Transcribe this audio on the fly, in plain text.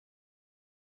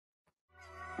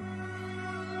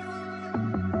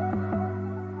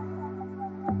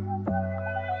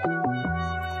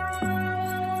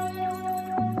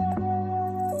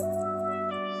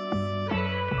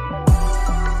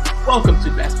Welcome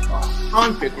to Basketball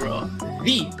on Figueroa,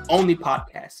 the only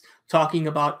podcast talking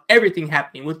about everything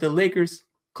happening with the Lakers,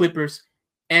 Clippers,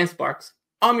 and Sparks.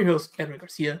 I'm your host, Edwin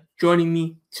Garcia. Joining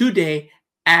me today,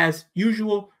 as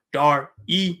usual,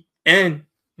 Dar-E-N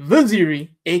Vaziri,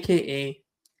 a.k.a.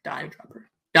 Dime Dropper.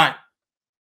 Dime,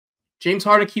 James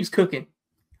Harden keeps cooking.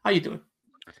 How you doing?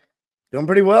 Doing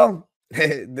pretty well.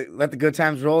 Let the good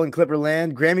times roll in Clipper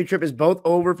land. Grammy trip is both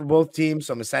over for both teams,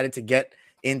 so I'm excited to get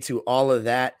into all of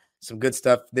that. Some good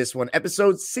stuff this one.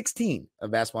 Episode 16 of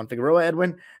Basketball on Figueroa.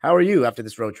 Edwin, how are you after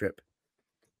this road trip?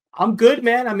 I'm good,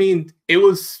 man. I mean, it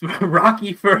was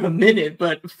rocky for a minute,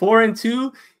 but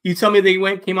 4-2. You tell me they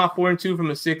came out 4-2 from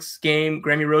a 6-game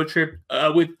Grammy road trip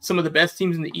with some of the best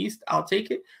teams in the East. I'll take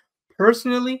it.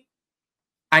 Personally,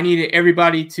 I needed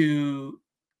everybody to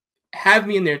have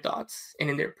me in their thoughts and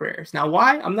in their prayers. Now,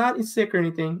 why? I'm not sick or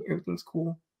anything. Everything's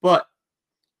cool. But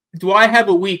do I have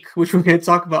a week, which we're going to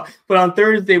talk about? But on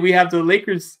Thursday, we have the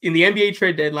Lakers in the NBA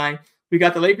trade deadline. We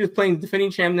got the Lakers playing the defending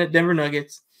champion Denver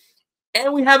Nuggets.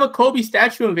 And we have a Kobe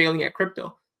statue unveiling at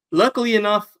Crypto. Luckily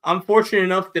enough, I'm fortunate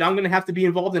enough that I'm going to have to be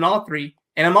involved in all three.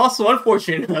 And I'm also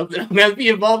unfortunate enough that I'm going to be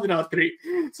involved in all three.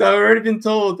 So I've already been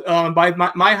told by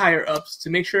my higher-ups to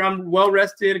make sure I'm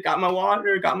well-rested, got my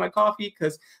water, got my coffee,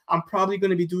 because I'm probably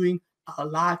going to be doing a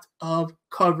lot of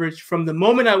coverage from the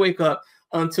moment I wake up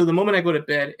until the moment I go to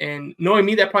bed. And knowing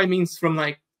me, that probably means from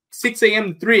like 6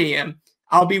 a.m. to 3 a.m.,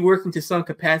 I'll be working to some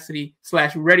capacity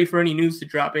 / ready for any news to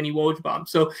drop, any Woj bomb.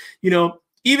 So,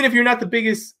 even if you're not the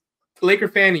biggest Laker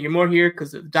fan and you're more here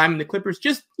because of Dime and the Clippers,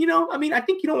 just, I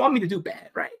think you don't want me to do bad,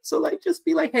 right? So, just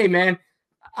be like, hey, man,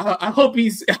 I hope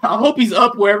he's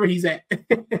up wherever he's at.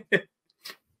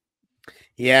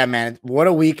 Yeah, man. What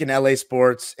a week in LA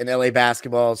sports and LA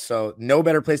basketball. So no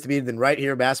better place to be than right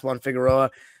here, Basketball on Figueroa.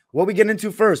 What we get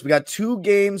into first, we got 2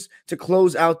 games to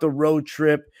close out the road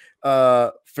trip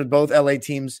for both LA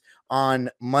teams. On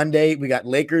Monday, we got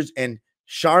Lakers and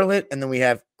Charlotte, and then we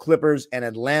have Clippers and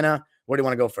Atlanta. Where do you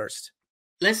want to go first?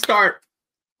 Let's start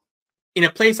in a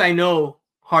place I know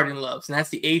Harden loves, and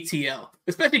that's the ATL.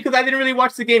 Especially because I didn't really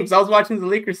watch the game because I was watching the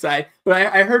Lakers side, but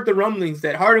I heard the rumblings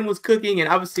that Harden was cooking, and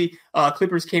obviously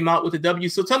Clippers came out with a W.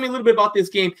 So tell me a little bit about this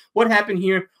game. What happened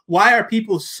here? Why are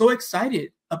people so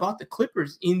excited about the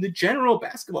Clippers in the general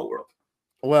basketball world?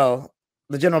 Well,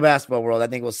 the general basketball world, I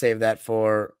think we'll save that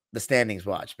for the standings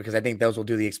watch, because I think those will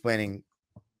do the explaining.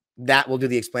 That will do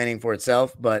the explaining for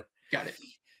itself. But got it.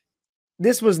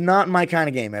 This was not my kind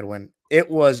of game, Edwin. It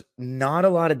was not a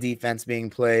lot of defense being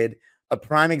played. A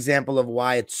prime example of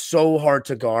why it's so hard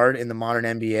to guard in the modern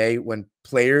NBA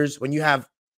when you have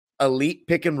elite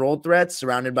pick and roll threats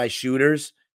surrounded by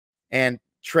shooters, and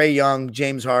Trae Young,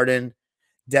 James Harden,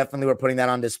 definitely were putting that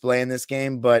on display in this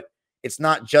game. But it's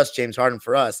not just James Harden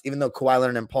for us. Even though Kawhi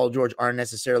Leonard and Paul George aren't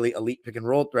necessarily elite pick and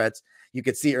roll threats, you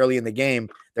could see early in the game,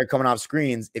 they're coming off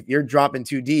screens. If you're dropping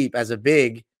too deep as a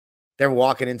big, they're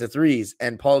walking into threes.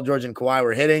 And Paul George and Kawhi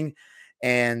were hitting.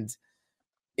 And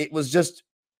it was just,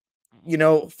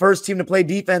 first team to play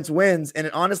defense wins. And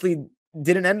it honestly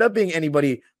didn't end up being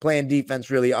anybody playing defense,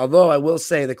 really. Although I will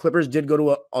say the Clippers did go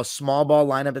to a small ball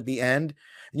lineup at the end.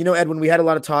 Edwin, we had a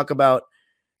lot of talk about,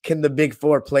 can the big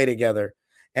four play together?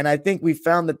 And I think we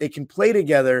found that they can play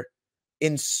together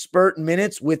in spurt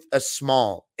minutes with a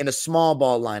small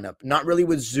ball lineup. Not really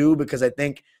with Zoo, because I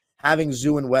think having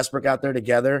Zoo and Westbrook out there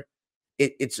together,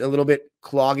 it's a little bit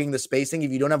clogging the spacing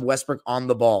if you don't have Westbrook on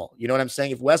the ball. You know what I'm saying?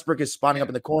 If Westbrook is spotting up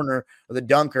in the corner or the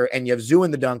dunker and you have Zoo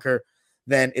in the dunker,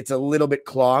 then it's a little bit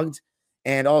clogged.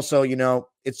 And also,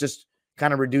 it's just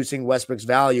kind of reducing Westbrook's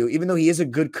value. Even though he is a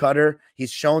good cutter,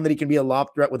 he's shown that he can be a lob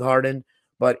threat with Harden,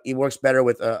 but he works better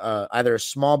with either a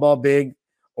small ball big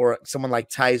or someone like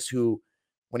Tice, who,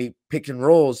 when he picks and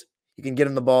rolls, you can get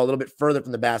him the ball a little bit further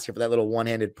from the basket for that little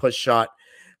one-handed push shot.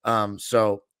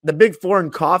 So the big four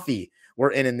and coffee were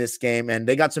in this game, and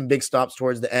they got some big stops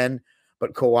towards the end.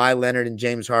 But Kawhi Leonard and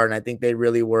James Harden, I think they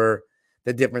really were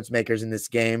the difference makers in this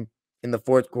game. In the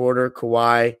fourth quarter,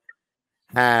 Kawhi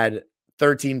had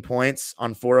 13 points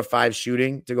on 4 of 5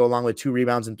 shooting to go along with 2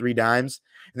 rebounds and 3 dimes.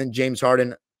 And then James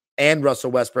Harden and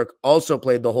Russell Westbrook also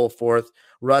played the whole fourth.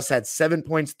 Russ had 7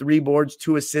 points, 3 boards,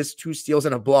 2 assists, 2 steals,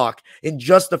 and a block in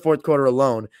just the fourth quarter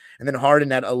alone. And then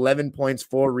Harden had 11 points,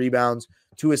 4 rebounds,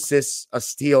 2 assists, a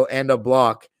steal, and a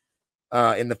block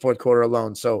in the fourth quarter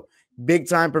alone. So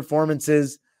big-time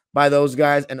performances by those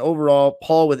guys. And overall,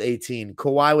 Paul with 18,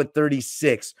 Kawhi with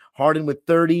 36, Harden with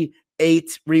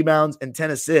 38 rebounds and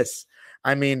 10 assists.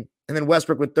 And then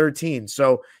Westbrook with 13.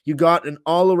 So you got an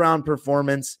all-around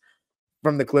performance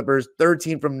from the Clippers,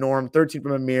 13 from Norm, 13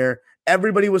 from Amir.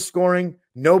 Everybody was scoring.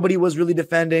 Nobody was really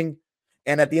defending.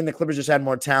 And at the end, the Clippers just had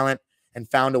more talent. and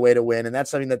found a way to win. And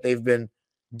that's something that they've been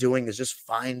doing, is just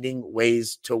finding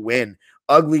ways to win.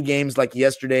 Ugly games like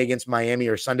yesterday against Miami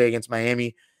or Sunday against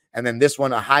Miami, and then this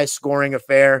one, a high-scoring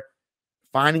affair,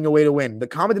 finding a way to win. The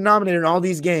common denominator in all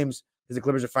these games is the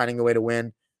Clippers are finding a way to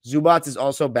win. Zubats is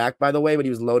also back, by the way, but he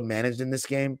was load managed in this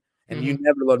game, and you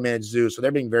never load manage Zoo, so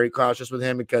they're being very cautious with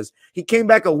him because he came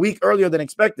back a week earlier than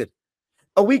expected,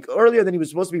 a week earlier than he was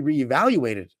supposed to be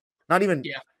reevaluated, not even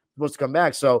supposed to come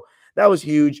back. So that was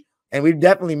huge, and we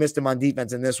definitely missed him on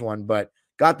defense in this one, but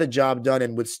got the job done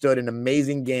and withstood an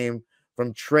amazing game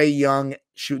from Trae Young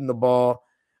shooting the ball,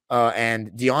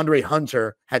 and DeAndre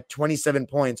Hunter had 27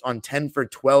 points on 10 for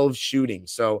 12 shooting.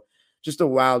 So just a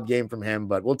wild game from him,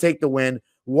 but we'll take the win,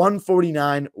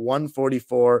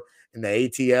 149-144 in the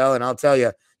ATL. And I'll tell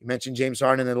you, you mentioned James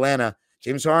Harden in Atlanta.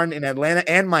 James Harden in Atlanta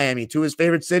and Miami, two of his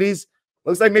favorite cities.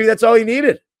 Looks like maybe that's all he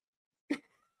needed.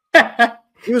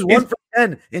 He was 1 for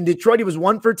 10. In Detroit, he was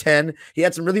 1 for 10. He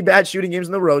had some really bad shooting games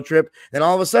in the road trip. Then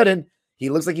all of a sudden, he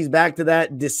looks like he's back to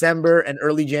that December and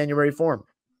early January form.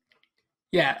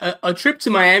 Yeah, a trip to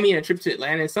Miami and a trip to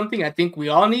Atlanta is something I think we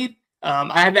all need.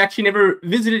 I have actually never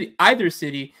visited either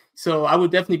city, so I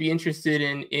would definitely be interested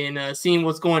in seeing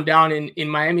what's going down in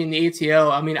Miami and the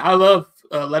ATL. I mean, I love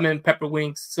lemon pepper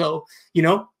wings, so,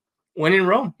 when in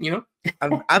Rome,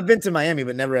 I've been to Miami,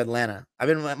 but never Atlanta. I've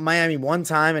been to Miami one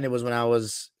time, and it was when I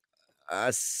was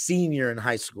a senior in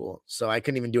high school, so I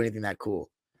couldn't even do anything that cool.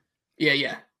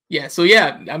 Yeah. So,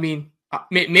 I mean,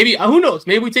 maybe, who knows?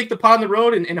 Maybe we take the pod on the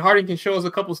road and Harden can show us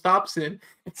a couple stops. And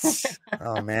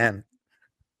oh, man.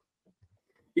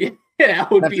 Yeah,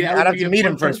 that would be. I'd have to meet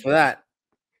him first for that.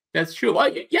 That's true.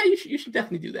 Well, yeah, you should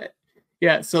definitely do that.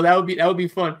 Yeah, so that would be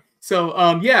fun.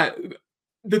 So,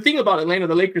 the thing about Atlanta,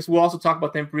 the Lakers, we'll also talk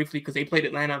about them briefly because they played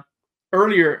Atlanta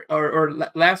earlier or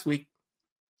last week.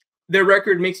 Their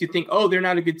record makes you think, oh, they're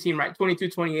not a good team, right?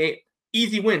 22-28,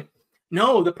 easy win.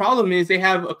 No, the problem is they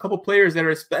have a couple players that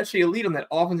are especially elite on that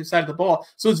offensive side of the ball.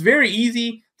 So it's very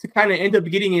easy to kind of end up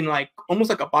getting in almost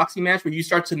like a boxing match where you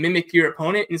start to mimic your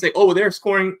opponent and it's like, oh, they're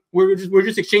scoring. We're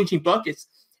just exchanging buckets.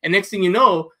 And next thing you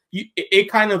know, it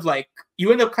kind of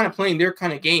you end up kind of playing their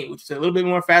kind of game, which is a little bit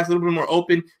more fast, a little bit more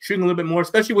open, shooting a little bit more,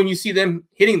 especially when you see them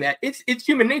hitting that. It's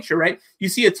human nature, right? You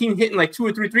see a team hitting 2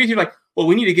 or 3 threes. You're like, well,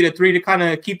 we need to get a 3 to kind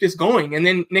of keep this going. And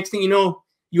then next thing you know,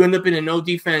 you end up in a no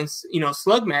defense,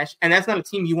 slug match. And that's not a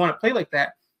team you want to play like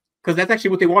that because that's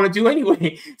actually what they want to do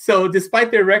anyway. So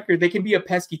despite their record, they can be a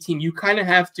pesky team. You kind of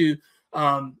have to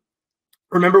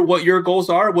remember what your goals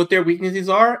are, what their weaknesses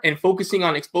are, and focusing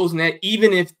on exposing that.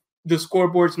 Even if the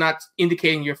scoreboard's not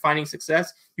indicating you're finding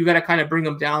success, you got to kind of bring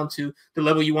them down to the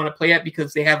level you want to play at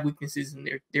because they have weaknesses in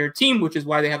their team, which is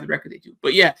why they have the record they do.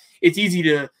 But yeah, it's easy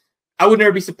to. I would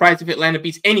never be surprised if Atlanta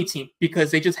beats any team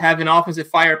because they just have an offensive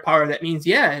firepower. That means,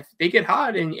 if they get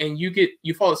hot and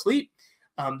you fall asleep,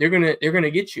 they're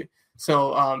gonna get you.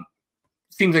 So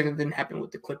seems like it didn't happen with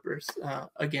the Clippers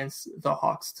against the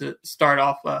Hawks to start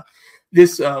off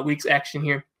this week's action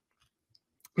here.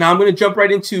 Now I'm going to jump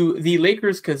right into the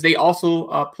Lakers because they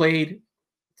also played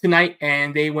tonight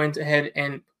and they went ahead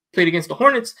and played against the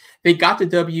Hornets. They got the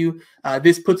W.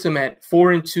 This puts them at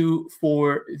 4-2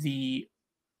 for the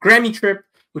Grammy trip,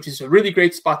 which is a really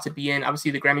great spot to be in.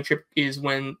 Obviously, the Grammy trip is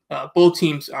when both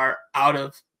teams are out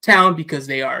of town because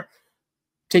they are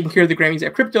taking care of the Grammys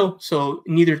at crypto. So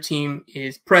neither team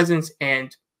is present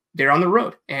and they're on the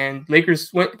road. And Lakers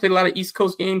played a lot of East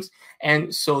Coast games,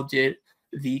 and so did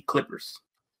the Clippers.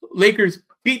 Lakers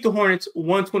beat the Hornets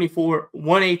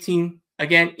 124-118.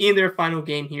 Again, in their final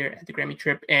game here at the Grammy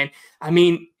trip. And I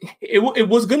mean, it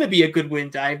was going to be a good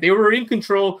win, Dive. They were in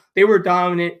control. They were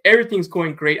dominant. Everything's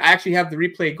going great. I actually have the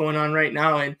replay going on right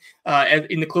now and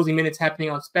in the closing minutes happening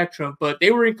on Spectrum. But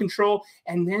they were in control.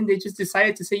 And then they just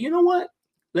decided to say, you know what?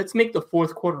 Let's make the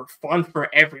fourth quarter fun for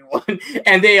everyone.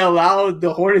 And they allowed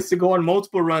the Hornets to go on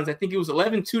multiple runs. I think it was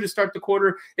 11-2 to start the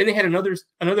quarter. Then they had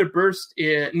another burst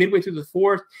midway through the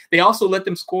fourth. They also let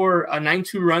them score a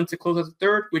 9-2 run to close out the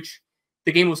third, which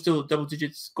the game was still double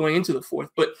digits going into the fourth,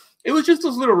 but it was just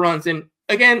those little runs. And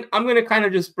again, I'm going to kind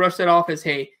of just brush that off as,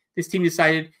 hey, this team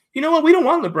decided, you know what? We don't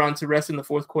want LeBron to rest in the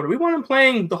fourth quarter. We want him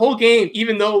playing the whole game,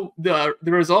 even though the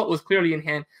result was clearly in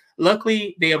hand.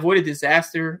 Luckily, they avoided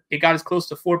disaster. They got as close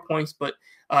to 4 points, but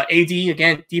AD,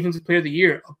 again, Defensive Player of the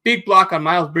Year, a big block on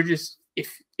Miles Bridges.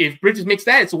 If Bridges makes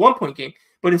that, it's a 1-point game.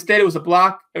 But instead, it was a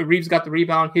block. Reeves got the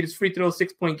rebound, hit his free throw,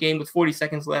 6-point game with 40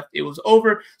 seconds left. It was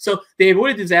over. So they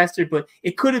avoided disaster, but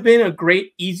it could have been a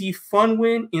great, easy, fun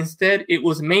win. Instead, it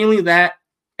was mainly that.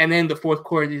 And then the fourth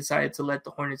quarter, they decided to let the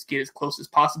Hornets get as close as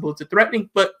possible to threatening.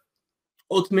 But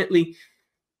ultimately,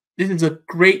 this is a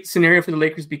great scenario for the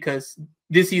Lakers because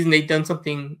this season they've done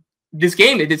something this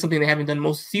game, they did something they haven't done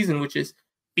most of the season, which is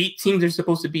beat teams they're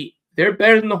supposed to beat. They're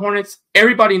better than the Hornets.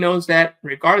 Everybody knows that,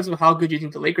 regardless of how good you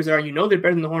think the Lakers are. You know they're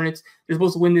better than the Hornets. They're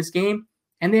supposed to win this game,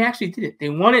 and they actually did it. They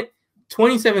won it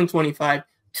 27-25,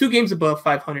 2 games above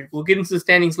 500. We'll get into the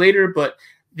standings later, but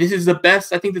this is the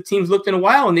best I think the team's looked in a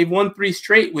while, and they've won 3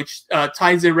 straight, which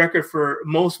ties their record for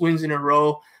most wins in a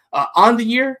row on the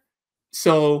year.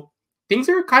 So things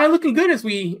are kind of looking good as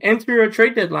we enter a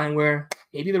trade deadline where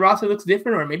maybe the roster looks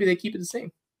different or maybe they keep it the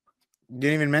same.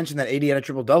 Didn't even mention that AD had a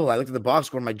triple-double. I looked at the box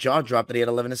score and my jaw dropped that he had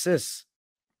 11 assists.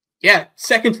 Yeah,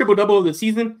 second triple-double of the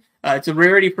season. It's a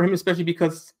rarity for him, especially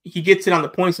because he gets it on the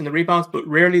points and the rebounds, but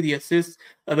rarely the assists.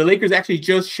 The Lakers actually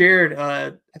just shared,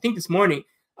 I think this morning,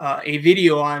 a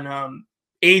video on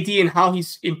AD and how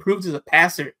he's improved as a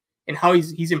passer and how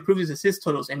he's improved his assist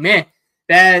totals. And man,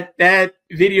 that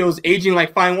video is aging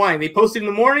like fine wine. They posted in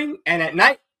the morning and at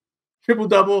night,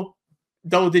 triple-double,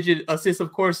 double-digit assists,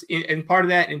 of course, and part of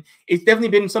that. And it's definitely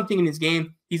been something in his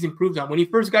game he's improved on. When he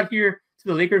first got here to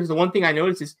the Lakers, the one thing I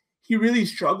noticed is he really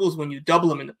struggles when you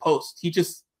double him in the post. He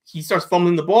starts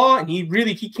fumbling the ball and he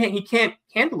can't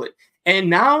handle it. And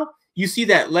now you see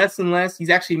that less and less. He's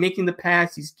actually making the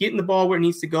pass. He's getting the ball where it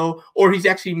needs to go, or he's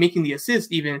actually making the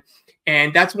assist even.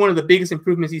 And that's one of the biggest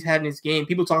improvements he's had in his game.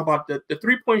 People talk about the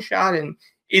 3-point shot and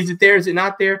is it there? Is it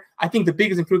not there? I think the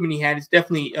biggest improvement he had is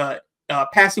definitely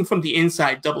passing from the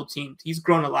inside, double teamed. He's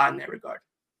grown a lot in that regard.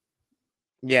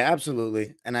 Yeah,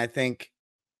 absolutely. And I think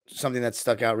something that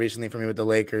stuck out recently for me with the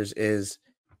Lakers is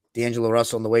D'Angelo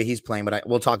Russell and the way he's playing, but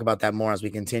we'll talk about that more as we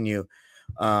continue.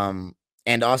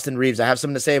 And Austin Reeves, I have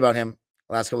something to say about him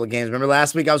last couple of games. Remember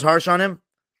last week I was harsh on him?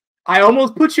 I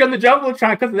almost put you on the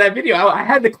Jumbotron because of that video. I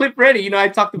had the clip ready. I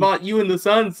talked about you and the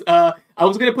Suns. I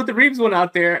was going to put the Reeves one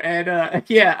out there. And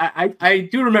I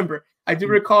do remember. I do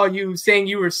recall you saying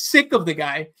you were sick of the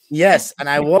guy. Yes, and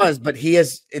I was, but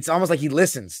it's almost like he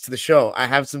listens to the show. I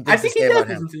have some things to say about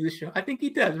him. I think he does listen to the show. I think he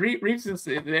does. Reeves is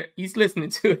there. He's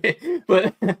listening to it.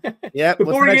 But yeah,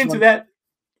 before we get into that,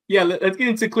 let's get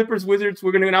into Clippers Wizards.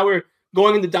 We're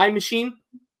going in the Dime machine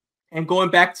and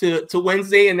going back to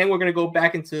Wednesday, and then we're going to go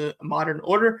back into modern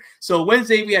order. So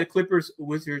Wednesday, we had Clippers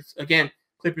Wizards. Again,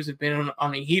 Clippers have been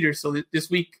on a heater. So this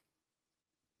week,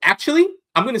 actually,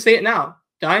 I'm going to say it now.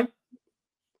 Dime,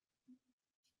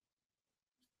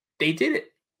 they did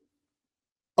it.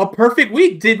 A perfect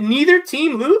week. Did neither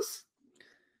team lose?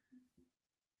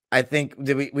 I think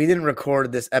we didn't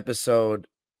record this episode.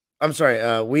 I'm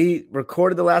sorry. We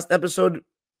recorded the last episode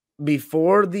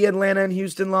before the Atlanta and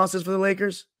Houston losses for the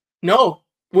Lakers. No,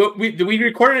 we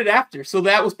recorded it after. So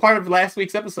that was part of last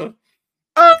week's episode.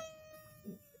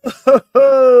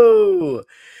 Oh,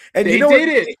 and they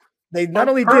did it. They not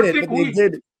only did it, but they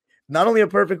did not only a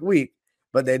perfect week,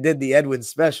 but they did the Edwin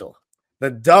special. The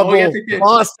double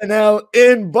Boston L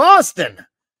in Boston.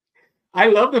 I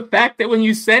love the fact that when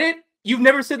you said it, you've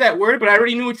never said that word, but I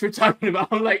already knew what you're talking about.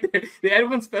 I'm like, the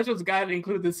Edwin special's got to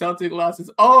include the Celtic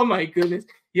losses. Oh my goodness.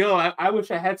 Yo, I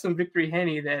wish I had some Victory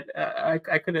Henny that I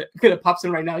could have popped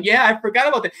some right now. Yeah, I forgot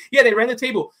about that. Yeah, they ran the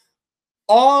table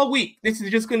all week. This is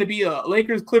just going to be a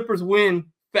Lakers-Clippers win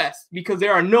fest because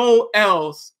there are no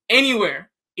L's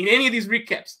anywhere in any of these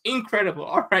recaps. Incredible.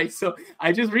 All right, so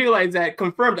I just realized that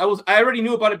confirmed. I already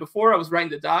knew about it before I was writing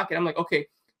the doc, and I'm like, okay,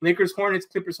 Lakers, Hornets,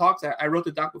 Clippers, Hawks. I wrote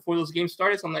the doc before those games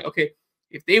started, so I'm like, okay,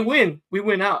 if they win, we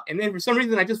win out. And then for some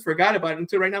reason, I just forgot about it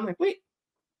until right now. I'm like, wait,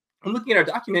 I'm looking at our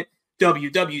document,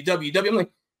 WWWW. I'm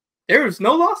like, there's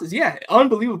no losses. Yeah,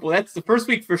 unbelievable. That's the first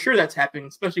week for sure that's happened,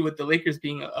 especially with the Lakers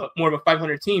being more of a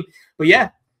 500 team. But yeah,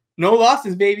 no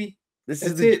losses, baby. That's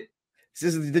it.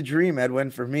 This is the dream,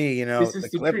 Edwin, for me. This is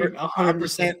the Clippers.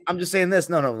 100%. I'm just saying this.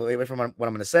 No, wait for what I'm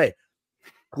going to say.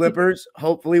 Clippers,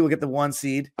 hopefully, will get the 1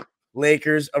 seed.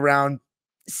 Lakers around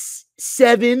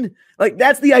 7. Like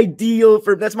that's the ideal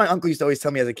that's my uncle used to always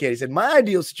tell me as a kid. He said, my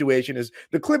ideal situation is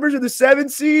the Clippers are the 7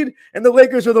 seed and the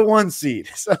Lakers are the 1 seed.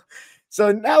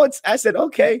 So now I said,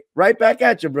 okay, right back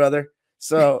at you, brother.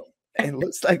 So it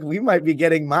looks like we might be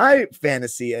getting my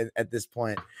fantasy at this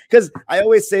point. Because I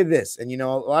always say this, and a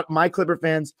lot of my Clipper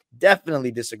fans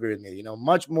definitely disagree with me.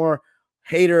 Much more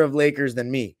hater of Lakers than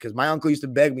me. Because my uncle used to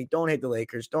beg me, don't hate the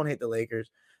Lakers,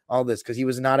 all this, because he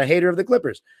was not a hater of the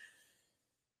Clippers.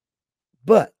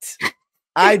 But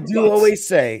I do always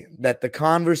say that the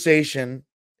conversation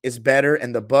is better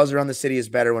and the buzz around the city is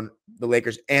better when the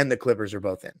Lakers and the Clippers are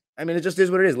both in. I mean, it just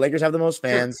is what it is. Lakers have the most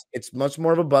fans. Sure. It's much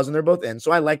more of a buzz when they're both in.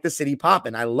 So I like the city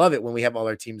popping. I love it when we have all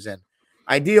our teams in.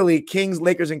 Ideally, Kings,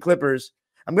 Lakers, and Clippers.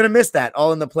 I'm going to miss that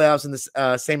all in the playoffs in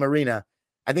the same arena.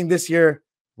 I think this year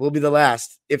will be the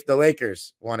last if the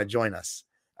Lakers want to join us.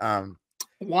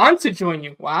 Want to join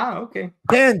you? Wow. Okay.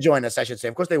 Can join us, I should say.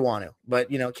 Of course they want to, but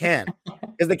can.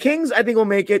 Because the Kings, I think, will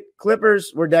make it.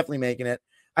 Clippers, we're definitely making it.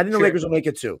 I think the Lakers will make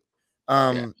it too.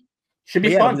 Yeah. Should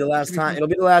be fun. fun. It'll be the last time. It'll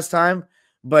be the last time.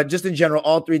 But just in general,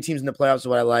 all three teams in the playoffs is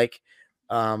what I like.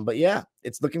 But yeah,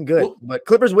 it's looking good. Well, but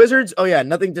Clippers, Wizards, oh yeah,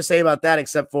 nothing to say about that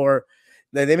except for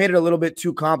they made it a little bit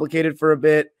too complicated for a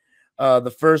bit.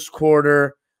 The first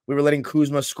quarter, we were letting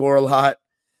Kuzma score a lot.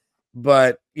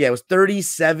 But yeah, it was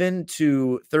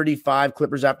 37-35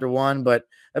 Clippers after one. But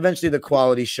eventually the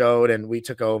quality showed and we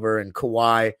took over. And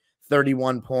Kawhi,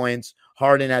 31 points.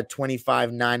 Harden had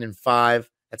 25, 9, and 5.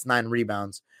 That's 9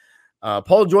 rebounds.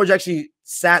 Paul George actually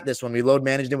sat this one. We load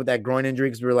managed him with that groin injury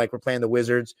because we were like, we're playing the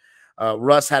Wizards.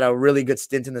 Russ had a really good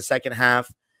stint in the second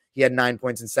half. He had 9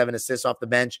 points and 7 assists off the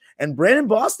bench. And Brandon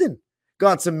Boston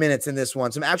got some minutes in this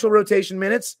one, some actual rotation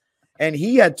minutes. And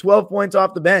he had 12 points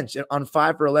off the bench on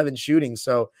 5 for 11 shooting.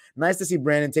 So nice to see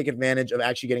Brandon take advantage of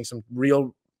actually getting some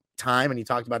real time. And he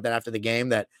talked about that after the game,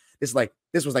 that this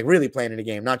was like really playing in a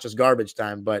game, not just garbage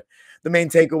time. But the main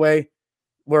takeaway,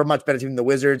 we're a much better team than the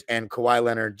Wizards, and Kawhi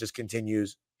Leonard just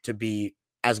continues to be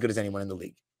as good as anyone in the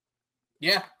league.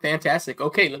 Yeah, fantastic.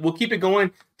 Okay, we'll keep it going.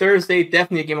 Thursday,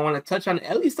 definitely a game I want to touch on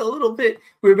at least a little bit.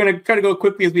 We're going to try to go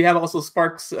quickly as we have also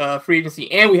Sparks free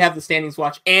agency, and we have the standings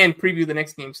watch and preview the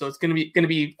next game. So it's going to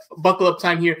be buckle up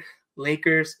time here.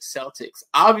 Lakers, Celtics.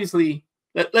 Obviously,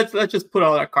 let's just put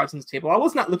all our cards on the table. I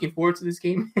was not looking forward to this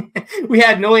game. We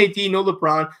had no AD, no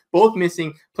LeBron, both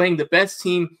missing, playing the best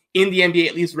team in the NBA,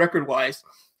 at least record-wise,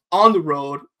 on the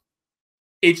road.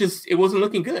 It wasn't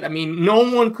looking good. I mean,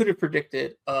 no one could have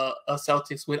predicted a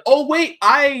Celtics win. Oh, wait,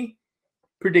 I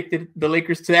predicted the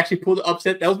Lakers to actually pull the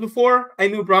upset. That was before I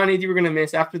knew Bron and AD were going to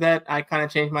miss. After that, I kind of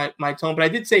changed my tone. But I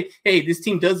did say, hey, this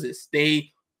team does this.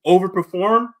 They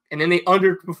overperform, and then they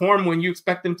underperform when you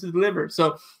expect them to deliver.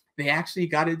 So they actually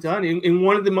got it done in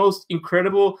one of the most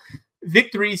incredible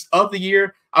victories of the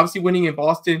year. Obviously, winning in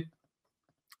Boston.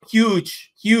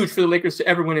 Huge for the Lakers to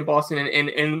ever win in Boston.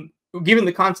 And given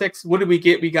the context, what did we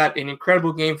get? We got an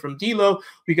incredible game from D'Lo.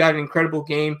 We got an incredible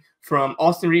game from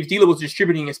Austin Reeves. D'Lo was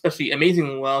distributing especially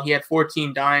amazingly well. He had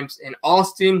 14 dimes. And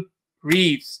Austin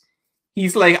Reeves,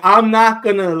 he's like, I'm not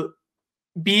going to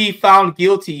be found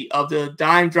guilty of the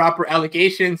dime dropper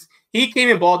allegations. He came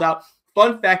and balled out.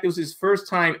 Fun fact, it was his first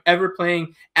time ever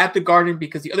playing at the Garden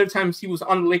because the other times he was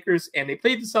on the Lakers and they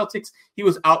played the Celtics, he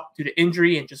was out due to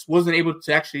injury and just wasn't able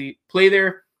to actually play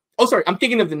there. Oh, sorry, I'm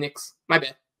thinking of the Knicks. My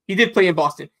bad. He did play in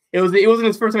Boston. It wasn't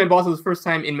his first time in Boston. It was his first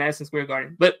time in Madison Square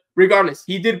Garden. But regardless,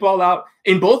 he did ball out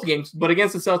in both games. But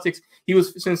against the Celtics, he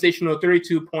was sensational.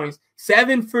 32 points,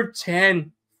 7 for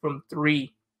 10 from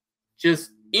 3.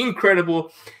 Just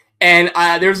incredible. And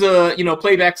there's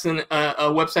playbacks and a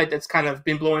website that's kind of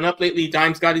been blowing up lately.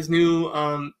 Dime's got his new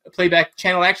playback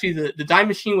channel, actually the Dime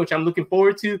Machine, which I'm looking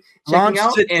forward to checking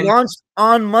out. Launched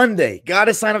on Monday. Got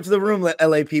to sign up to the room,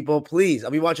 LA people, please.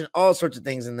 I'll be watching all sorts of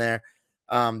things in there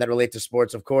that relate to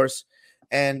sports, of course.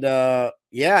 And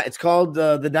it's called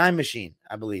the Dime Machine,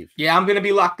 I believe. Yeah, I'm going to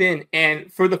be locked in.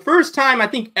 And for the first time, I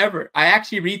think ever, I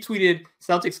actually retweeted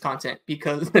Celtics content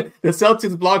because the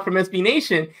Celtics blog from SB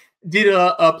Nation did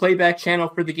a playback channel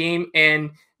for the game, and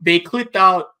they clipped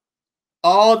out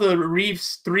all the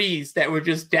Reeves threes that were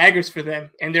just daggers for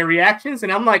them and their reactions.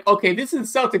 And I'm like, okay, this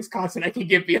is Celtics content I can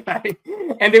get behind.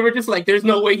 And they were just like, there's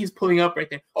no way he's pulling up right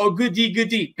there. Oh, good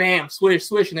D. Bam,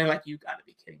 swish. And they're like, you got to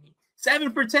be kidding me.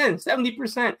 7 for 10,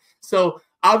 70%. So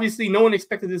obviously no one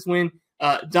expected this win.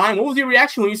 Dime, what was your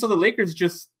reaction when you saw the Lakers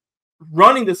just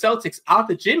running the Celtics out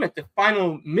the gym at the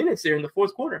final minutes there in the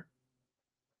fourth quarter?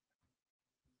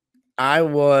 I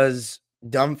was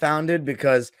dumbfounded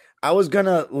because I was going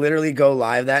to literally go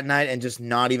live that night and just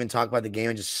not even talk about the game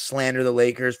and just slander the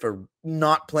Lakers for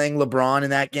not playing LeBron in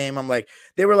that game. I'm like,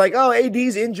 they were like, oh,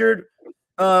 AD's injured.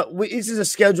 This is a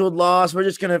scheduled loss. We're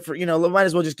just going to, might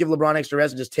as well just give LeBron extra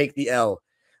rest and just take the L.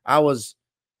 I was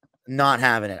not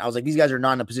having it. I was like, these guys are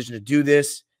not in a position to do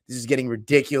this. This is getting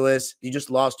ridiculous. You just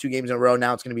lost 2 games in a row.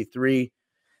 Now it's going to be 3.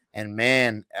 And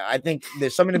man, I think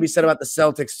there's something to be said about the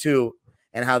Celtics too,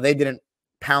 and how they didn't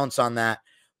pounce on that.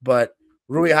 But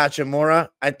Rui Hachimura,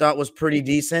 I thought was pretty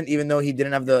decent, even though he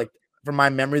didn't have from my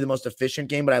memory, the most efficient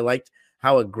game, but I liked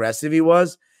how aggressive he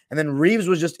was. And then Reeves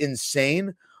was just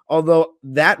insane, although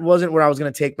that wasn't where I was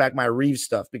going to take back my Reeves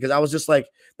stuff, because I was just like,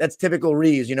 that's typical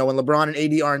Reeves. When LeBron and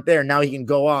AD aren't there, now he can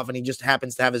go off and he just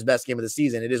happens to have his best game of the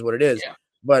season. It is what it is. Yeah.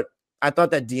 But I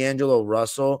thought that D'Angelo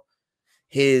Russell,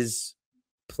 his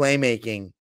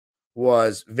playmaking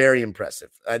was very impressive.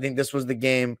 I think this was the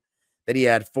game that he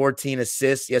had 14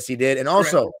 assists. Yes, he did. And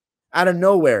also, out of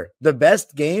nowhere, the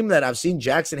best game that I've seen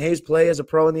Jackson Hayes play as a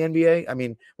pro in the NBA. I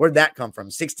mean, where'd that come from?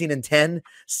 16 and 10,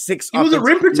 6 He was a offensive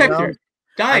rim protector. rebounds.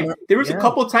 Dime. There was a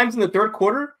couple of times in the third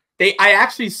quarter. I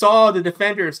actually saw the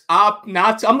defenders opt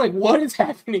not to. I'm like, what is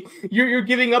happening? You're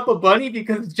giving up a bunny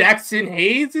because Jackson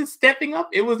Hayes is stepping up.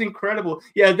 It was incredible.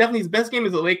 Yeah, definitely his best game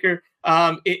as a Laker.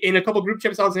 In a couple group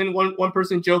chats I was in, one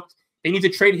person joked they need to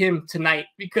trade him tonight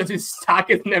because his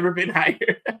stock has never been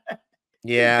higher.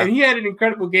 Yeah, and he had an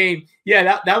incredible game.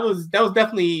 Yeah, that was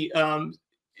definitely.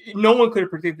 No one could have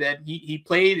predicted that. He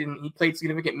played and he played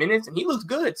significant minutes and he looked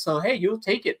good. So hey, you'll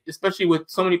take it, especially with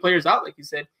so many players out, like you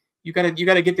said. You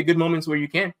gotta get the good moments where you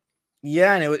can.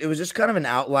 Yeah, and it was just kind of an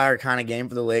outlier kind of game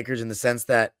for the Lakers in the sense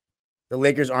that the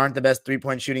Lakers aren't the best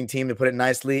 3-point shooting team, to put it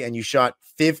nicely, and you shot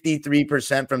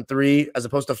 53% from three as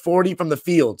opposed to 40 from the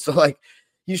field. So like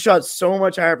you shot so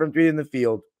much higher from three in the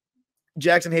field.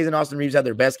 Jackson Hayes and Austin Reeves had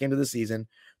their best game of the season.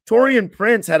 Taurean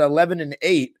Prince had 11 and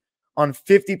 8 on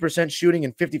 50% shooting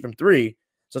and 50 from three.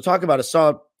 So talk about a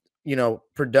solid,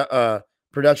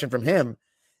 production from him.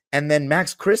 And then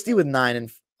Max Christie with 9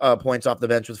 points off the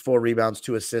bench with 4 rebounds,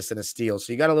 2 assists, and a steal.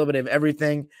 So you got a little bit of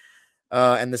everything.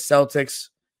 And the Celtics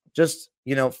just,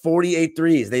 48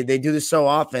 threes. They do this so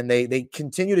often. They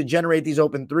continue to generate these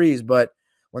open threes, but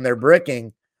when they're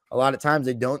bricking, a lot of times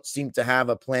they don't seem to have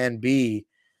a plan B.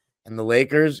 And the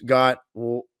Lakers got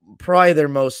probably their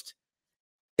most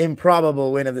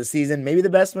improbable win of the season, maybe the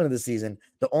best win of the season.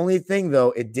 The only thing,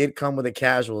 though, it did come with a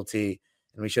casualty,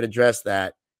 and we should address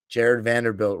that. Jared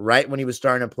Vanderbilt, right when he was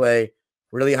starting to play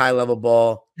really high-level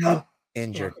ball,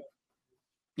 injured.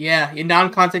 Yeah, a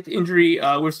non-contact injury.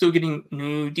 We're still getting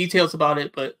new details about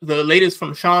it, but the latest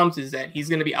from Shams is that he's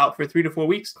going to be out for 3 to 4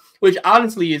 weeks, which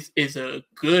honestly is a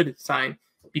good sign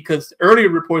because earlier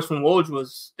reports from Woj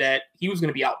was that he was going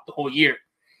to be out the whole year.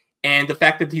 And the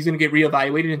fact that he's going to get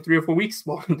reevaluated in 3 or 4 weeks,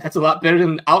 well, that's a lot better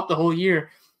than out the whole year.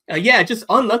 Just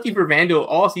unlucky for Vando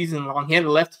all season long. He had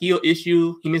a left heel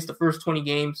issue. He missed the first 20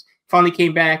 games. Finally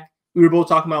came back. We were both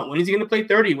talking about when is he going to play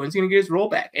 30? When is he going to get his roll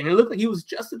back? And it looked like he was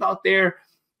just about there.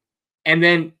 And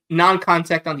then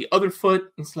non-contact on the other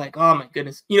foot. It's like, oh my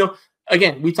goodness.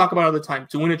 Again, we talk about it all the time.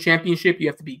 To win a championship, you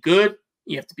have to be good.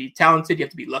 You have to be talented. You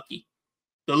have to be lucky.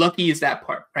 The lucky is that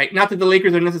part, right? Not that the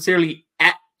Lakers are necessarily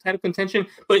at title contention,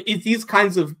 but it's these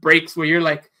kinds of breaks where you're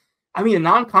like, a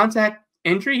non-contact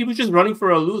entry, he was just running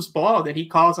for a loose ball that he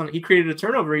calls on. He created a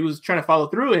turnover. He was trying to follow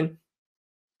through and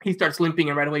he starts limping,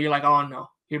 and right away you're like, oh no,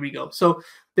 here we go. So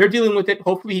they're dealing with it.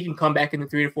 Hopefully he can come back in the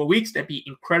 3 to 4 weeks. That'd be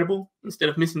incredible instead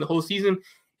of missing the whole season.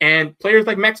 And players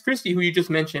like Max Christie, who you just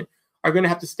mentioned, are going to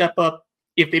have to step up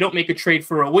if they don't make a trade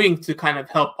for a wing to kind of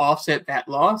help offset that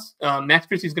loss. Max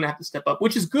Christie is going to have to step up,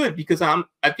 which is good because I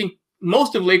think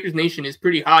most of Lakers Nation is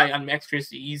pretty high on Max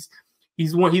Christie.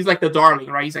 He's like the darling,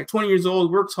 right? He's like 20 years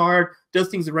old, works hard, does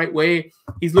things the right way.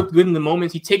 He's looked good in the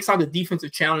moments. He takes on the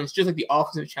defensive challenge, just like the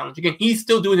offensive challenge. Again, he's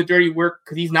still doing the dirty work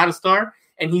because he's not a star,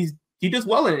 and he does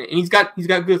well in it. And he's got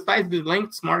good size, good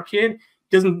length, smart kid.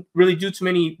 Doesn't really do too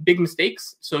many big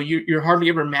mistakes, so you're hardly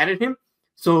ever mad at him.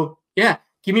 So yeah,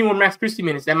 give me more Max Christie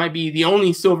minutes. That might be the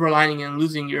only silver lining in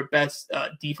losing your best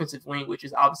defensive wing, which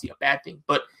is obviously a bad thing.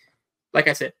 But like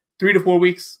I said, 3 to 4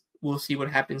 weeks, we'll see what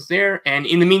happens there. And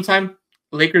in the meantime,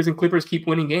 Lakers and Clippers keep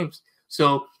winning games.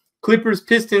 So Clippers,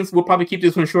 Pistons, we'll probably keep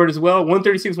this one short as well.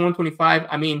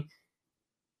 136-125.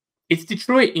 It's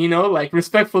Detroit,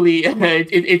 respectfully,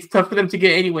 it's tough for them to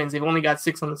get any wins. They've only got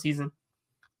 6 on the season.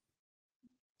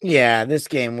 Yeah, this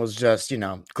game was just,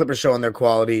 Clippers showing their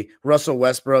quality. Russell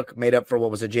Westbrook made up for what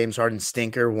was a James Harden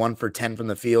stinker, 1 for 10 from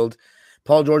the field.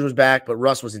 Paul George was back, but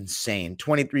Russ was insane.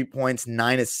 23 points,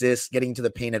 9 assists, getting to the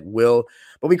paint at will.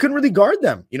 But we couldn't really guard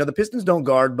them. The Pistons don't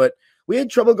guard, but we had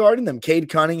trouble guarding them. Cade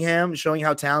Cunningham showing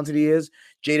how talented he is.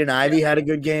 Jaden Ivey had a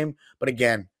good game. But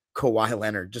again, Kawhi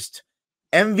Leonard, just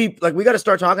MVP. Like, we got to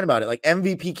start talking about it. Like,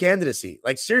 MVP candidacy.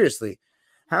 Like, seriously.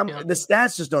 The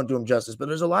stats just don't do him justice. But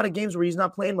there's a lot of games where he's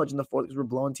not playing much in the fourth because we're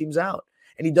blowing teams out.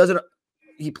 And he doesn't.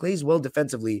 He plays well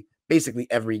defensively basically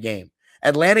every game.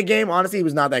 Atlanta game, honestly, he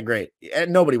was not that great.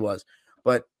 Nobody was.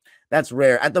 But that's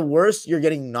rare. At the worst, you're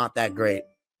getting not that great.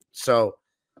 So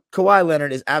Kawhi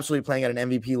Leonard is absolutely playing at an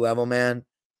MVP level, man.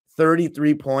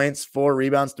 33 points, 4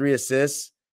 rebounds, 3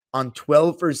 assists on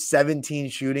 12 for 17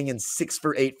 shooting and 6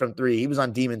 for 8 from 3. He was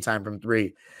on demon time from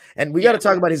 3. And we got to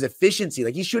talk about his efficiency.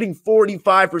 Like, he's shooting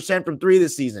 45% from 3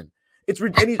 this season.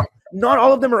 Not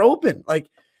all of them are open.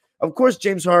 Like, of course,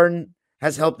 James Harden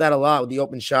has helped that a lot with the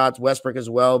open shots, Westbrook as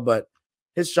well, but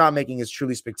his shot making is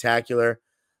truly spectacular.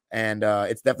 And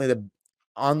it's definitely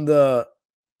on the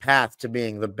path to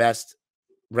being the best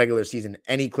regular season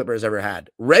any Clipper has ever had.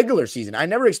 Regular season. I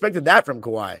never expected that from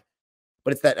Kawhi.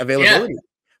 but it's that availability.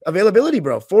 Availability,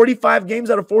 bro. 45 games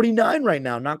out of 49 right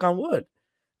now, knock on wood.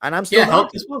 And I'm still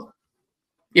health as well.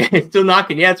 Yeah, it's still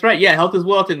knocking. Yeah, that's right. Yeah, health as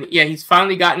well. And yeah, he's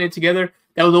finally gotten it together.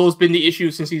 That was always been the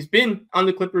issue since he's been on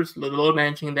the Clippers, the load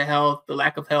managing, the health, the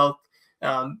lack of health,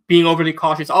 being overly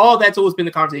cautious. All that's always been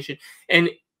the conversation. And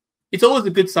it's always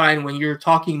a good sign when you're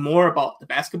talking more about the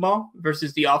basketball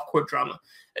versus the off-court drama.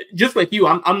 Just like you,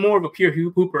 I'm more of a pure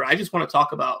hooper. I just want to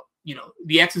talk about,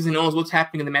 the X's and O's, what's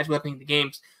happening in the match, what's happening in the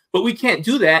games. But we can't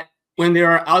do that when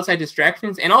there are outside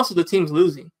distractions and also the team's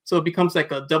losing. So it becomes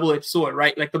like a double-edged sword,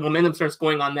 right? Like the momentum starts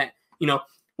going on that.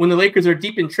 When the Lakers are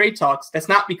deep in trade talks, that's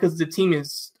not because the team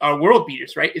are world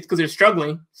beaters, right? It's because they're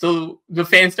struggling. So the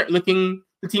fans start looking,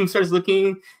 the team starts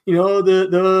looking,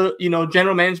 the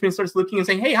general management starts looking and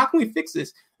saying, hey, how can we fix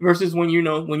this? Versus when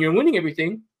you're winning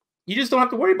everything, you just don't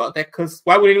have to worry about that, because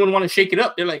why would anyone want to shake it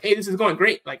up? They're like, hey, this is going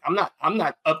great. Like, I'm not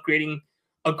upgrading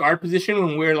a guard position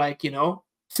when we're like,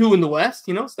 2 in the West,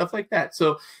 stuff like that.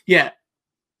 So yeah,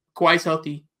 Kawhi's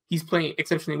healthy. He's playing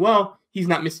exceptionally well. He's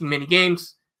not missing many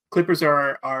games. Clippers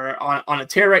are on a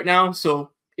tear right now,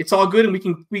 so it's all good, and we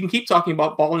can keep talking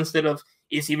about ball instead of,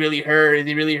 is he really hurt? Is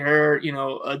he really hurt?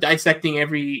 Dissecting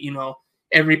every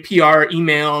PR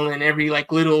email and every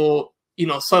like little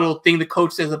subtle thing the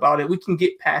coach says about it. We can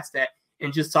get past that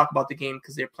and just talk about the game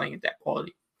because they're playing at that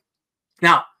quality.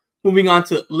 Now, moving on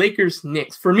to Lakers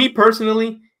Knicks. For me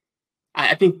personally,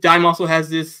 I think Dime also has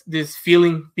this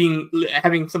feeling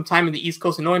having some time in the East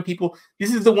Coast and knowing people.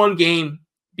 This is the one game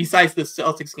besides the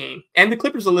Celtics game and the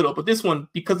Clippers a little, but this one,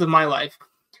 because of my life,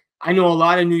 I know a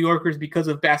lot of New Yorkers because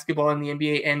of basketball in the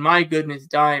NBA, and my goodness,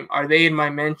 Dime, are they in my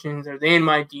mentions? Are they in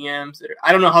my DMs?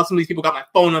 I don't know how some of these people got my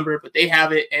phone number, but they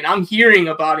have it, and I'm hearing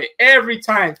about it every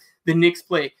time the Knicks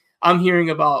play. I'm hearing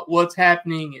about what's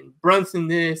happening and Brunson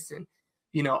this and,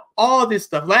 all this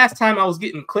stuff. Last time I was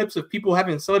getting clips of people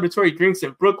having celebratory drinks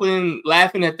in Brooklyn,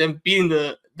 laughing at them beating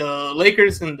the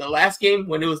Lakers in the last game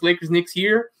when it was Lakers-Knicks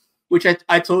here, which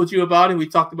I told you about and we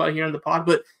talked about here on the pod,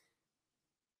 but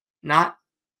not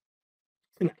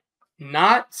tonight.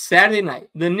 Not Saturday night.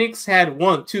 The Knicks had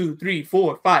 1, 2, 3,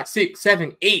 4, 5, 6,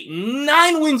 7, 8,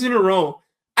 9 wins in a row.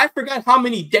 I forgot how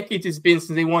many decades it's been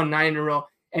since they won 9 in a row.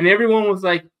 And everyone was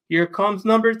like, here comes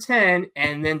number 10.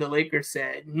 And then the Lakers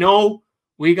said, no,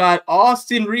 we got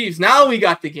Austin Reeves. Now we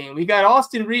got the game. We got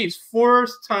Austin Reeves,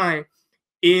 first time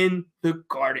in the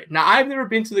Garden. Now, I've never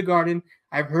been to the Garden.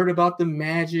 I've heard about the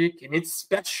Magic, and it's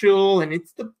special, and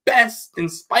it's the best,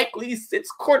 and Spike Lee sits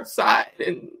courtside,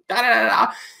 and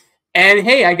da-da-da-da. And,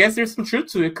 hey, I guess there's some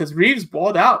truth to it, because Reeves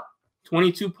balled out.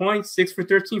 22 points, 6 for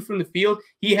 13 from the field.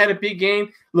 He had a big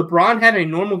game. LeBron had a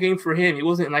normal game for him. It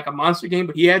wasn't like a monster game,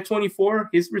 but he had 24,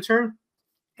 his return.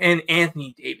 And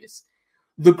Anthony Davis,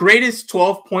 the greatest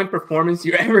 12-point performance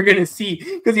you're ever going to see,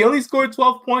 because he only scored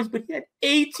 12 points, but he had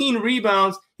 18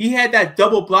 rebounds. He had that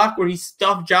double block where he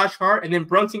stuffed Josh Hart, and then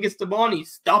Brunson gets the ball, and he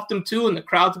stuffed him too, and the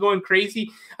crowd's going crazy.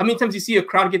 How many times you see a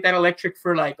crowd get that electric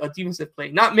for like a defensive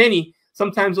play? Not many.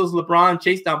 Sometimes those LeBron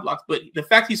chase down blocks, but the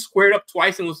fact he squared up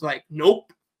twice and was like,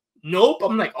 nope.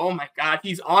 I'm like, oh my God,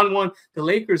 he's on one. The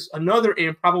Lakers, another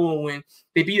improbable win.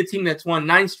 They beat a team that's won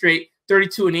 9 straight,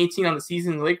 32-18 on the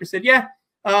season. The Lakers said, yeah,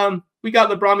 we got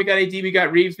LeBron, we got AD, we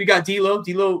got Reeves, we got D'Lo.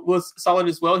 D'Lo was solid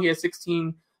as well. He had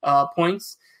 16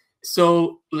 points.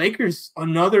 So Lakers,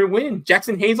 another win.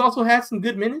 Jackson Hayes also had some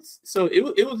good minutes. So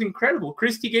it was incredible.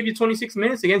 Christie gave you 26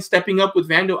 minutes, again, stepping up with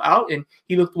Vando out, and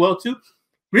he looked well too.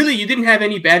 Really, you didn't have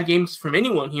any bad games from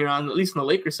anyone here, at least on the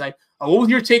Lakers side. What was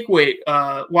your takeaway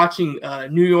watching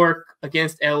New York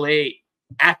against LA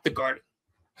at the Garden?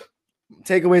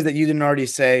 Takeaways that you didn't already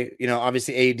say,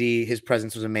 obviously AD, his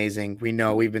presence was amazing. We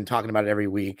know, we've been talking about it every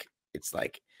week. It's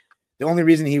like the only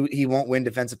reason he won't win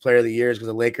Defensive Player of the Year is because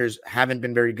the Lakers haven't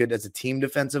been very good as a team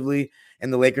defensively,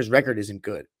 and the Lakers' record isn't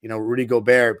good. Rudy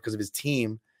Gobert, because of his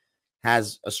team,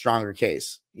 has a stronger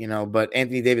case, but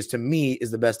Anthony Davis, to me, is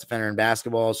the best defender in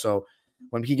basketball. So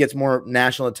when he gets more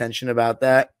national attention about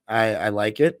that, I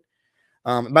like it.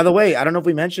 By the way, I don't know if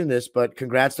we mentioned this, but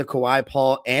congrats to Kawhi,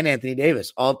 Paul, and Anthony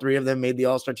Davis. All 3 of them made the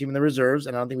All-Star team in the reserves,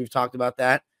 and I don't think we've talked about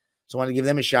that. So I want to give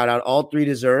them a shout out. All 3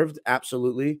 deserved,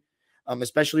 absolutely,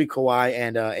 especially Kawhi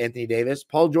and Anthony Davis.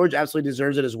 Paul George absolutely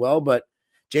deserves it as well, but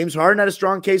James Harden had a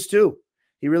strong case too.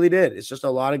 He really did. It's just a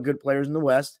lot of good players in the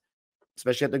West,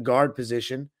 especially at the guard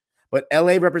position. But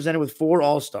LA represented with 4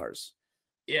 All-Stars.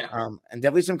 Yeah. And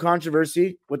definitely some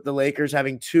controversy with the Lakers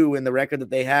having 2 in the record that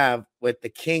they have, with the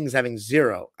Kings having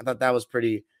 0. I thought that was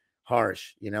pretty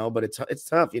harsh, but it's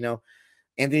tough.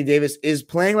 Anthony Davis is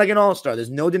playing like an All-Star. There's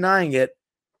no denying it.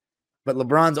 But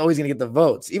LeBron's always going to get the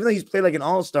votes. Even though he's played like an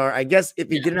All-Star, I guess if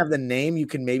he didn't have the name, you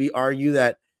can maybe argue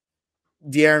that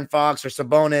De'Aaron Fox or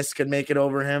Sabonis could make it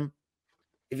over him.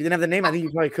 If you didn't have the name, I think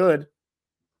you probably could.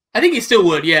 I think he still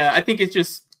would. Yeah, I think it's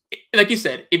just like you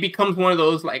said. It becomes one of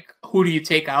those like, who do you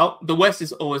take out? The West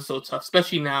is always so tough,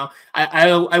 especially now.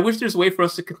 I wish there's a way for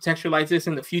us to contextualize this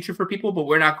in the future for people, but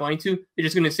we're not going to. They're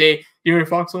just going to say De'Aaron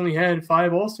Fox only had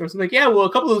 5 All-Stars. I'm like, yeah, well,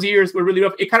 a couple of those years were really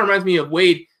rough. It kind of reminds me of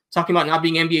Wade talking about not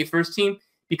being NBA first team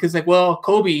because, like, well,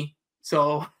 Kobe.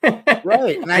 So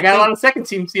right, and I got a lot of second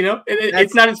teams.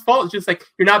 It's not his fault. It's just like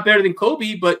you're not better than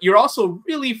Kobe, but you're also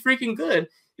really freaking good.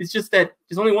 It's just that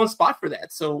there's only one spot for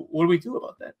that. So what do we do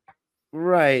about that?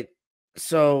 Right.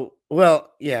 So,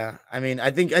 well, yeah. I mean,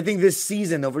 I think this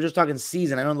season, though, if we're just talking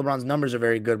season, I know LeBron's numbers are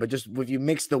very good, but just if you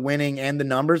mix the winning and the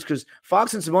numbers, because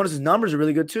Fox and Sabonis' numbers are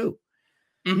really good too.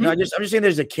 Mm-hmm. I'm just saying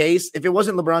there's a case. If it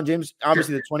wasn't LeBron James,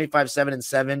 obviously the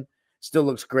 25-7-7 still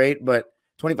looks great, but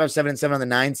 25-7-7 on the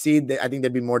 9 seed, I think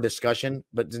there'd be more discussion.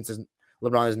 But since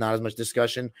LeBron is not as much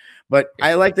discussion, but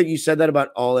I like that you said that about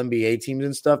all NBA teams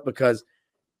and stuff, because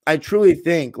I truly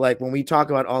think, like, when we talk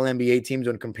about all NBA teams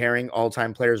when comparing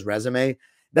all-time players' resume,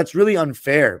 that's really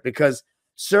unfair because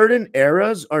certain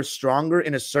eras are stronger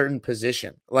in a certain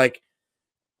position. Like,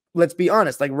 let's be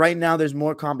honest, like right now there's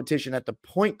more competition at the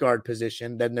point guard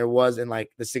position than there was in like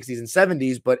the 60s and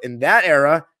 70s. But in that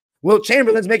era, Wilt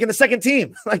Chamberlain's making the second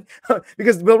team, like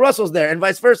because Bill Russell's there and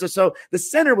vice versa. So the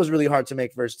center was really hard to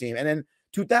make first team. And then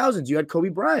 2000s, you had Kobe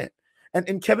Bryant. And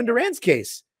in Kevin Durant's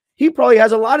case, he probably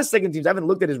has a lot of second teams. I haven't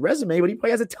looked at his resume, but he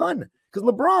probably has a ton because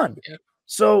LeBron. Yeah.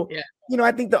 So,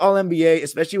 I think the All-NBA,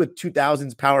 especially with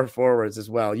 2000s power forwards as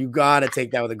well, you got to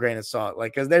take that with a grain of salt.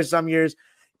 Like, because there's some years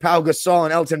Pau Gasol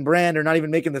and Elton Brand are not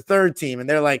even making the third team, and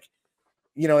they're like,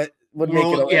 it would make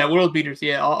it. Yeah, world beaters.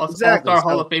 Yeah, exactly. All-Star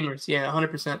Hall of Famers. Yeah,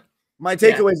 100%. My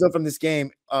takeaways, though, from this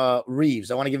game,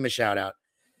 Reeves, I want to give him a shout-out.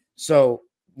 So,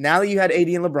 now that you had AD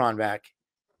and LeBron back,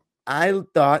 I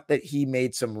thought that he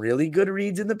made some really good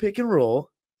reads in the pick and roll.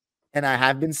 And I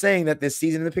have been saying that this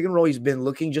season in the pick and roll, he's been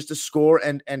looking just to score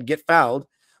and get fouled.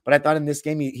 But I thought in this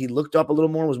game, he looked up a little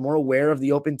more, was more aware of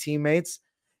the open teammates.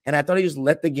 And I thought he just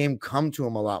let the game come to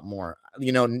him a lot more.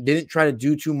 Didn't try to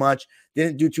do too much,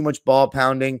 didn't do too much ball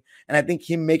pounding. And I think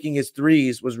him making his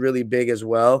threes was really big as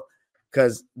well,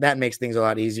 because that makes things a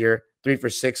lot easier. 3 for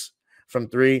 6 from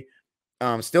 3.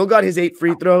 Still got his 8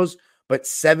 free throws, but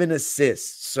 7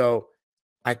 assists. So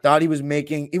I thought he was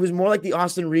more like the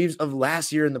Austin Reeves of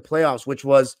last year in the playoffs, which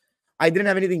was, I didn't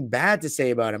have anything bad to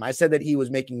say about him. I said that he was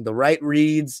making the right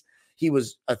reads. He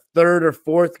was a 3rd or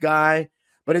 4th guy,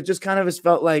 but it just kind of has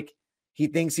felt like he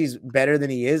thinks he's better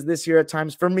than he is this year at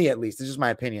times. For me, at least, this is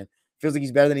my opinion. Feels like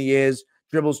he's better than he is,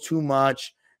 dribbles too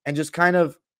much, and just kind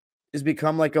of has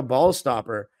become like a ball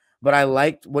stopper. But I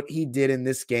liked what he did in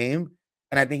this game.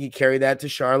 And I think he carried that to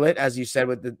Charlotte, as you said,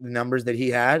 with the numbers that he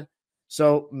had.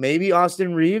 So maybe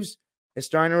Austin Reeves is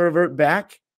starting to revert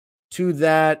back to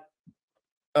that,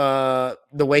 the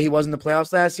way he was in the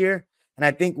playoffs last year. And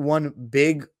I think one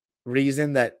big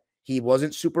reason that he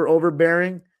wasn't super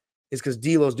overbearing is because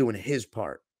D'Lo's doing his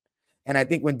part. And I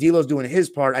think when D'Lo's doing his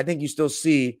part, I think you still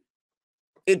see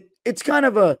it. It's kind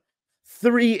of a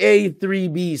 3A,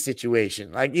 3B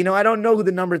situation. Like, I don't know who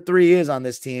the number 3 is on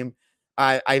this team.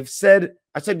 I said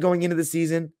going into the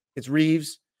season, it's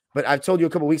Reeves, but I've told you a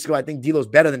couple weeks ago, I think D'Lo's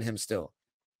better than him still.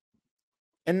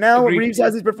 And now Reeves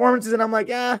has these performances, and I'm like,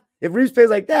 if Reeves plays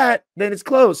like that, then it's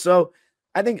close. So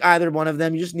I think either one of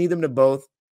them, you just need them to both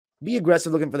be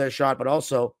aggressive looking for their shot, but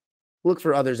also look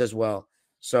for others as well.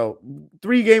 So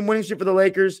 3-game winning streak for the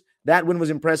Lakers. That win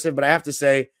was impressive, but I have to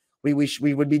say we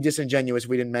would be disingenuous if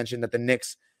we didn't mention that the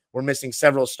Knicks were missing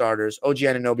several starters. OG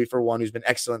Anunoby, for one, who's been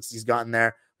excellent since he's gotten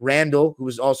there. Randall, who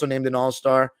was also named an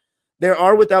all-star. They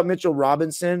are without Mitchell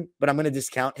Robinson, but I'm going to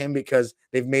discount him because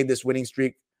they've made this winning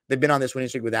streak. They've been on this winning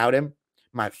streak without him.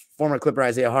 My former Clipper,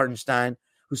 Isaiah Hartenstein,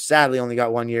 who sadly only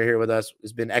got 1 year here with us,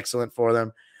 has been excellent for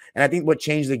them. And I think what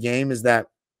changed the game is that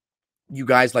you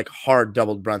guys like hard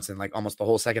doubled Brunson like almost the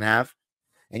whole second half,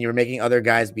 and you were making other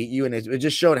guys beat you. And it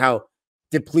just showed how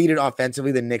depleted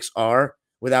offensively the Knicks are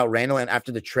without Randall and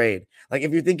after the trade. Like,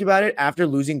 if you think about it, after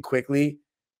losing Quickly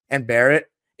and Barrett,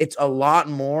 it's a lot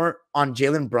more on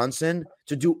Jalen Brunson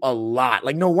to do a lot.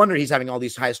 Like, no wonder he's having all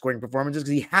these high-scoring performances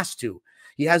because he has to.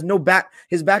 He has no back.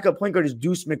 His backup point guard is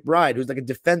Deuce McBride, who's like a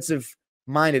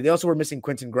defensive-minded. They also were missing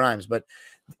Quentin Grimes, but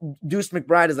Deuce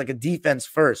McBride is like a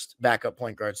defense-first backup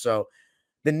point guard. So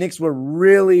the Knicks were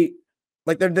really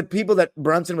like the people that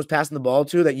Brunson was passing the ball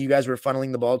to, that you guys were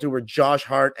funneling the ball to, were Josh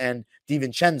Hart and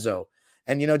DiVincenzo.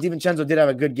 And, DiVincenzo did have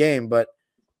a good game, but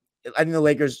I think the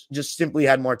Lakers just simply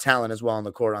had more talent as well on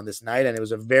the court on this night, and it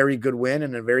was a very good win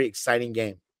and a very exciting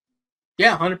game.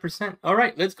 Yeah, 100%. All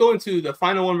right, let's go into the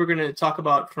final one we're going to talk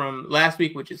about from last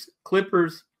week, which is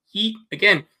Clippers Heat.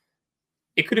 Again,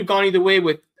 it could have gone either way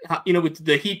with with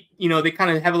the Heat. They kind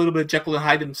of have a little bit of Jekyll and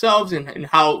Hyde themselves, and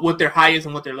what their high is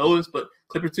and what their low is. But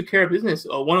Clippers took care of business,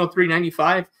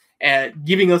 103-95,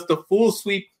 giving us the full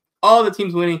sweep. All the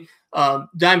teams winning.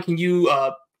 Dime, can you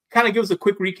kind of give us a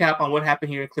quick recap on what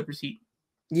happened here in Clippers Heat?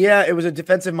 Yeah, it was a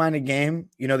defensive-minded game.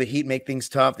 The Heat make things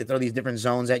tough. They throw these different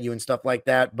zones at you and stuff like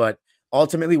that. But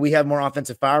ultimately, we have more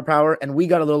offensive firepower, and we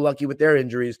got a little lucky with their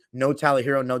injuries. No Tyler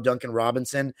Hero, no Duncan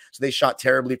Robinson. So they shot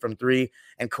terribly from three,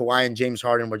 and Kawhi and James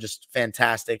Harden were just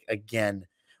fantastic again.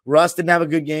 Russ didn't have a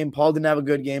good game. Paul didn't have a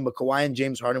good game, but Kawhi and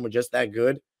James Harden were just that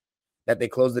good that they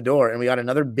closed the door. And we got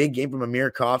another big game from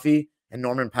Amir Coffey and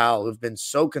Norman Powell, who've been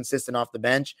so consistent off the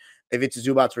bench. Ivica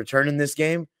Zubac's return in this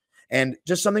game. And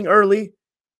just something early,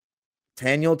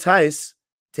 Daniel Tice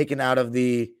taken out of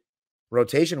the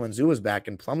rotation when Zoo was back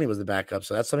and Plumlee was the backup.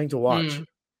 So that's something to watch.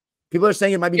 People are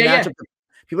saying it might be matchup.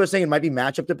 People are saying it might be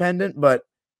matchup dependent, but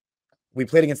we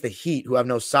played against the Heat, who have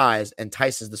no size, and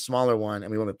Tice is the smaller one,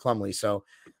 and we went with Plumlee. So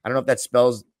I don't know if that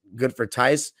spells good for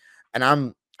Tice.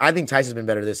 And I think Tice has been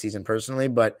better this season personally,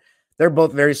 but they're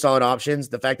both very solid options.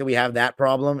 The fact that we have that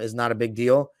problem is not a big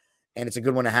deal, and it's a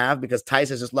good one to have because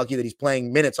Tice is just lucky that he's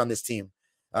playing minutes on this team.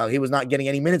 He was not getting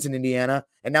any minutes in Indiana,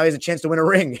 and now he has a chance to win a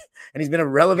ring, and he's been a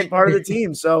relevant part of the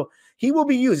team. So he will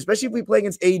be used, especially if we play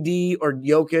against AD or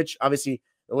Jokic. Obviously,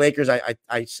 the Lakers, I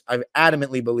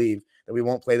adamantly believe that we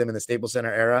won't play them in the Staples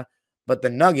Center era. But the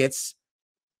Nuggets,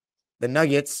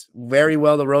 very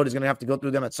well, the road is going to have to go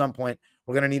through them at some point.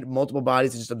 We're going to need multiple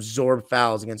bodies to just absorb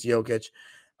fouls against Jokic.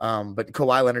 But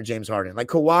Kawhi Leonard, James Harden. Like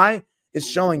Kawhi is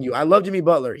showing you. I love Jimmy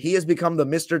Butler. He has become the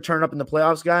Mr. Turn Up in the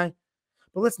Playoffs guy.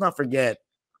 But let's not forget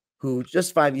who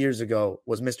just 5 years ago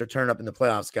was Mr. Turn Up in the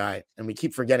Playoffs guy, and we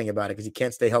keep forgetting about it because he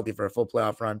can't stay healthy for a full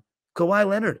playoff run. Kawhi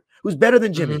Leonard, who's better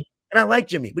than Jimmy. Mm-hmm. And I like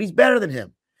Jimmy, but he's better than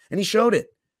him. And he showed it.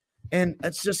 And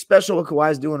it's just special what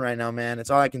Kawhi's doing right now, man.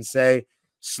 It's all I can say.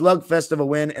 Slugfest of a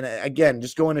win. And again,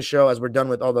 just going to show as we're done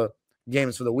with all the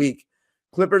games for the week,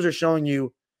 Clippers are showing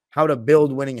you how to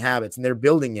build winning habits, and they're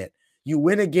building it. You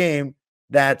win a game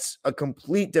that's a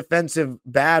complete defensive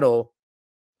battle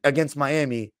against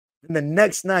Miami. And the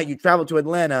next night you travel to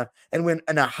Atlanta and win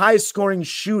in a high-scoring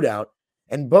shootout.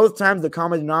 And both times the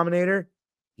common denominator,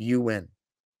 you win.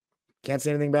 Can't say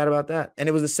anything bad about that. And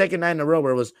it was the second night in a row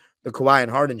where it was the Kawhi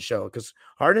and Harden show because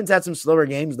Harden's had some slower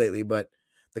games lately, but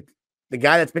the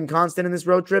guy that's been constant in this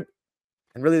road trip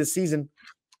and really this season,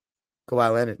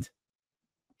 Kawhi Leonard.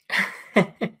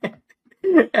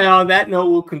 And on that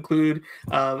note, we'll conclude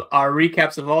our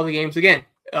recaps of all the games again.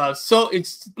 So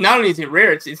it's not only is it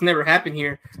rare, it's never happened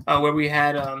here where we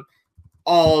had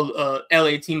all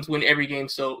LA teams win every game.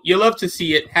 So you love to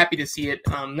see it. Happy to see it.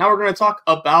 Now we're going to talk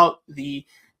about the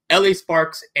LA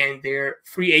Sparks and their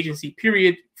free agency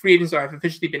period. Free agents have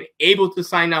officially been able to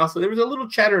sign now. So there was a little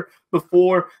chatter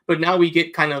before, but now we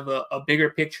get kind of a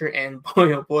bigger picture. And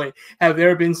boy, oh boy, have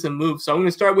there been some moves. So I'm going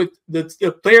to start with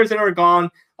the players that are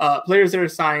gone, players that are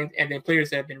signed, and then players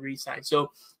that have been re-signed.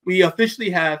 So we officially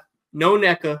have no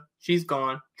NECA, she's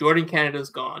gone. Jordan Canada's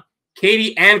gone.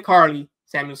 Katie and Carly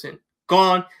Samuelson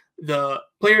gone. The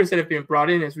players that have been brought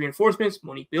in as reinforcements,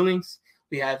 Monique Billings.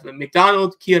 We have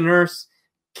McDonald, Kia Nurse,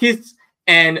 Kiss,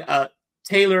 and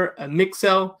Taylor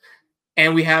Mixell.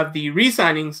 And we have the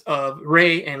re-signings of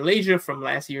Ray and Leja from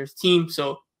last year's team.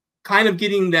 So kind of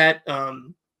getting that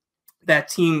that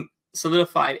team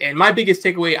solidified. And my biggest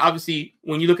takeaway, obviously,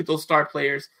 when you look at those star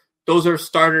players, those are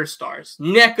starter stars.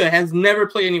 NECA has never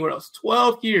played anywhere else.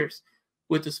 12 years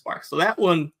with the Sparks. So that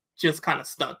one just kind of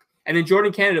stunk. And then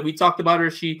Jordan Canada, we talked about her.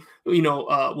 She,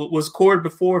 was cored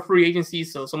before free agency,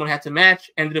 so someone had to match.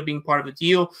 Ended up being part of the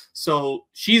deal. So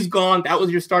she's gone. That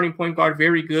was your starting point guard.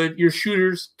 Very good. Your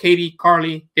shooters, Katie,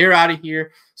 Carly, they're out of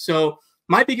here. So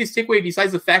my biggest takeaway,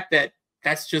 besides the fact that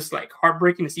that's just like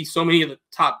heartbreaking to see so many of the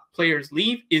top players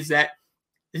leave, is that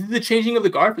this is the changing of the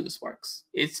guard for the Sparks.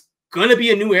 It's going to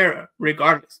be a new era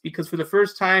regardless, because for the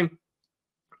first time,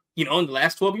 in the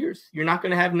last 12 years, you're not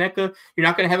going to have NECA. You're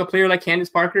not going to have a player like Candace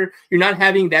Parker. You're not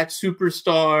having that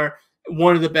superstar,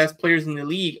 one of the best players in the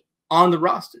league on the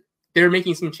roster. They're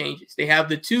making some changes. They have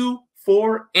the 2,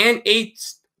 4, and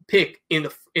 8 pick in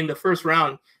the first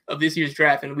round of this year's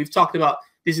draft. And we've talked about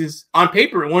this is on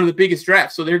paper one of the biggest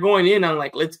drafts. So they're going in on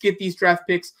let's get these draft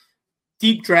picks.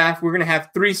 Deep draft. We're going to have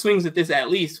 3 swings at this at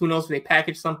least. Who knows if they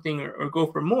package something or go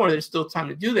for more. There's still time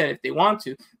to do that if they want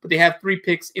to. But they have 3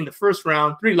 picks in the first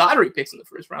round, 3 lottery picks in the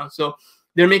first round. So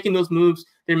they're making those moves.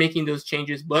 They're making those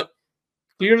changes. But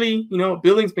clearly,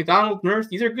 Billings, McDonald, Nurse,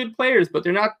 these are good players, but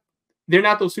they're they're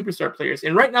not those superstar players.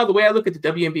 And right now, the way I look at the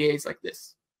WNBA is like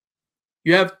this.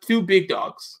 You have two big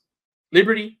dogs,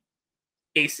 Liberty,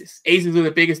 Aces. Aces are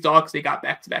the biggest dogs. They got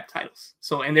back-to-back titles.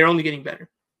 So, and they're only getting better.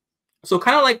 So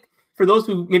kind of like for those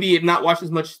who maybe have not watched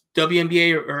as much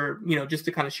WNBA or just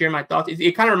to kind of share my thoughts,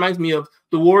 it kind of reminds me of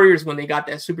the Warriors when they got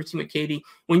that super team with KD.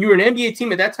 When you were an NBA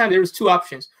team at that time, there was two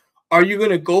options. Are you going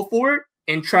to go for it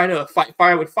and try to fight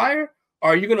fire with fire?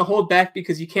 Or are you going to hold back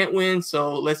because you can't win?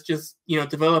 So let's just,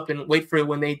 develop and wait for it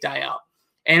when they die out.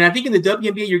 And I think in the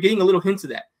WNBA, you're getting a little hint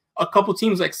of that. A couple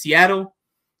teams like Seattle,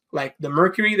 like the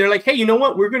Mercury, they're like, hey, you know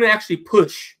what? We're going to actually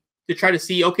push to try to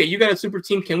see, okay, you got a super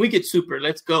team. Can we get super?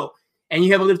 Let's go. And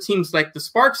you have other teams like the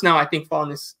Sparks now, I think, fall in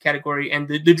this category. And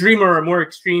the Dream are more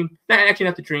extreme. Not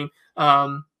the Dream.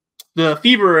 The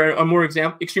Fever are a more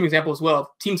extreme example as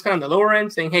well. Teams kind of on the lower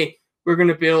end saying, hey, we're going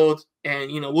to build and,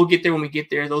 we'll get there when we get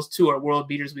there. Those two are world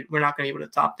beaters. We're not going to be able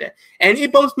to top that. And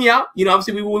it bums me out.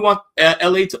 Obviously, we want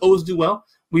LA to always do well.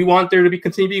 We want there to be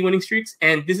continue being winning streaks.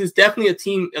 And this is definitely a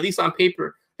team, at least on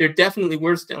paper, they're definitely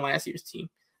worse than last year's team.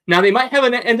 Now, they might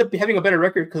end up having a better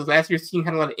record because last year's team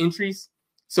had a lot of injuries.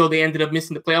 So they ended up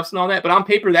missing the playoffs and all that. But on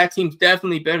paper, that team's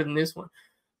definitely better than this one.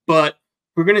 But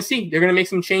we're going to see. They're going to make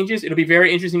some changes. It'll be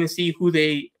very interesting to see who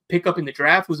they pick up in the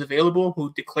draft, who's available,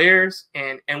 who declares,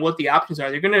 and what the options are.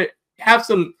 They're going to have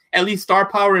some at least star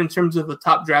power in terms of a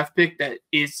top draft pick that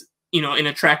is, an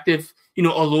attractive,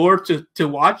 allure to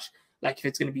watch. Like if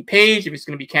it's going to be Paige, if it's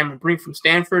going to be Cameron Brink from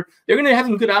Stanford, they're going to have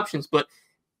some good options. But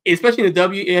especially in the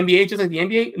WNBA, just like the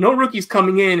NBA, no rookies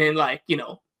coming in and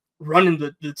running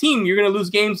the team. You're going to lose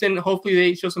games and hopefully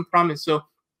they show some promise. So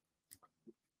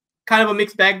kind of a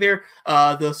mixed bag there.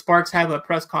 The Sparks have a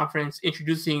press conference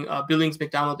introducing Billings,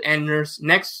 McDonald, and Nurse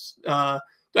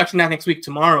actually not next week,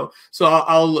 tomorrow. So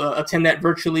I'll attend that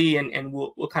virtually and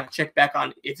we'll kind of check back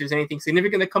on if there's anything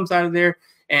significant that comes out of there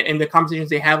and the conversations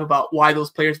they have about why those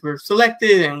players were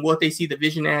selected and what they see the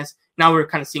vision as. Now we're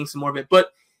kind of seeing some more of it,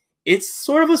 but it's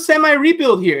sort of a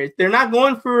semi-rebuild here. They're not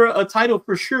going for a title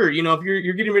for sure. If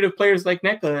you're getting rid of players like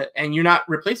Nneka and you're not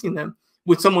replacing them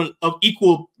with someone of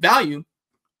equal value,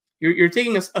 you're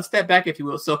taking a step back, if you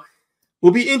will. So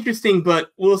will be interesting,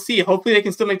 but we'll see. Hopefully they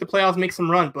can still make the playoffs, make some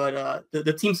run, but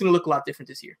the team's going to look a lot different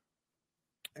this year.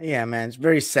 Yeah, man, it's a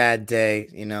very sad day,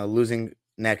 losing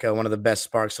Nneka, one of the best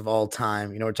Sparks of all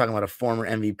time. We're talking about a former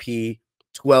MVP,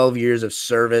 12 years of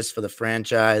service for the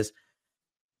franchise.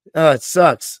 It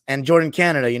sucks. And Jordan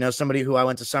Canada, somebody who I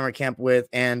went to summer camp with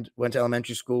and went to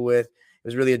elementary school with. It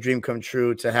was really a dream come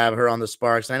true to have her on the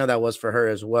Sparks. And I know that was for her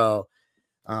as well.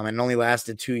 And it only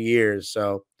lasted 2 years.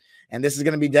 So, and this is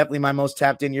going to be definitely my most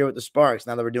tapped in year with the Sparks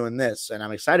now that we're doing this. And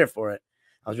I'm excited for it.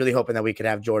 I was really hoping that we could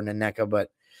have Jordan and Nneka,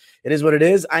 but it is what it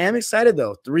is. I am excited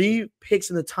though. 3 picks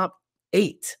in the top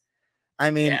 8. I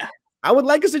mean, yeah. I would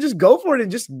like us to just go for it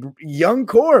and just young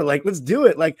core. Let's do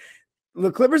it.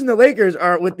 The Clippers and the Lakers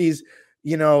are with these,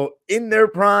 in their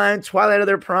prime, twilight of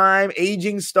their prime,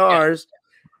 aging stars.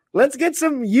 Let's get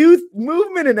some youth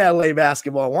movement in LA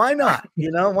basketball. Why not?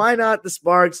 Why not the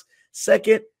Sparks?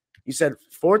 Second, you said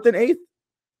 4th and 8th?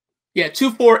 Yeah,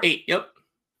 2, 4, 8. Yep.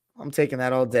 I'm taking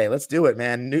that all day. Let's do it,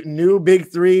 man. New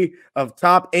big 3 of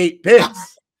top 8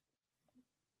 picks.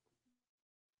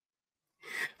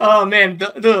 Oh man,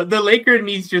 the Laker in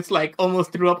me's just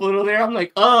almost threw up a little there. I'm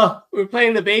like, we're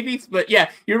playing the babies, but yeah,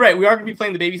 you're right. We are going to be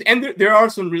playing the babies, and there are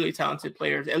some really talented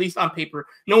players, at least on paper.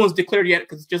 No one's declared yet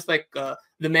because just like the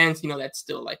men's, that's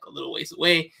still a little ways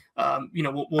away.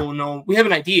 We'll know. We have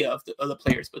an idea of the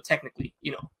players, but technically,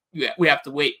 we have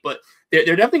to wait. But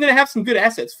they're definitely going to have some good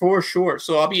assets for sure.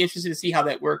 So I'll be interested to see how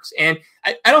that works. And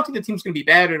I don't think the team's going to be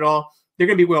bad at all. They're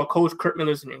going to be well coached. Kurt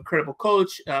Miller's an incredible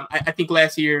coach. I think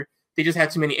last year they just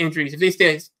had too many injuries. If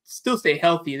they still stay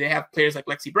healthy, they have players like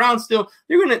Lexi Brown still.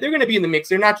 They're gonna be in the mix.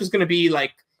 They're not just gonna be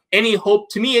any hope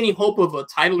of a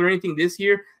title or anything this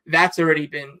year. That's already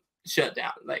been shut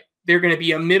down. They're gonna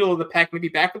be a middle of the pack, maybe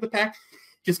back of the pack.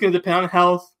 Just gonna depend on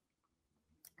health,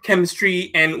 chemistry,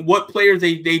 and what players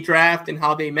they draft and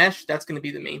how they mesh. That's gonna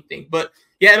be the main thing. But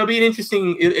yeah, it'll be an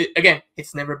interesting. Again,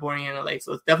 it's never boring in LA,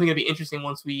 so it's definitely gonna be interesting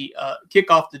once we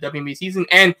kick off the WNBA season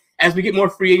and as we get more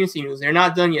free agency news. They're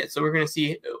not done yet, so we're gonna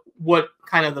see what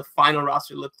kind of the final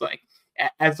roster looks like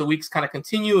as the weeks kind of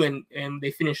continue and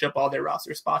they finish up all their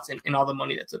roster spots and all the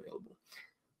money that's available.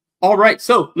 All right,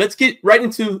 so let's get right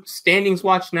into standings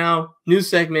watch now. New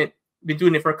segment. Been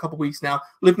doing it for a couple weeks now.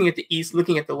 Looking at the East,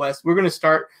 looking at the West. We're gonna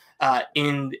start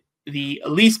in the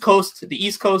East Coast, the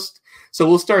East Coast. So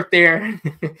we'll start there.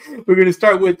 We're going to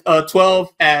start with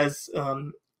 12 as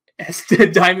as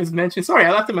Dime has mentioned. Sorry,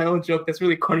 I laughed at my own joke. That's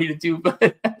really corny to do, but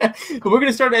we're going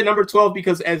to start at number 12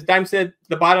 because, as Dime said,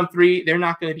 the bottom three, they're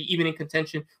not going to be even in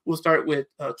contention. We'll start with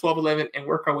 12, 11, and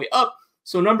work our way up.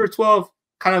 So number 12,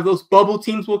 kind of those bubble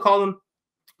teams, we'll call them.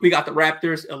 We got the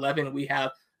Raptors. 11, we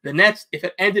have the Nets. If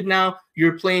it ended now,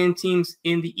 your playing teams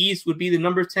in the East would be the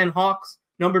number 10 Hawks,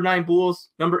 number 9 Bulls,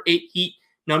 number 8 Heat,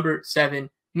 number 7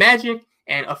 Magic,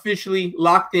 and officially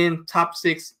locked in top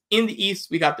 6 in the East.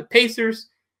 We got the Pacers,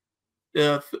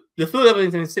 the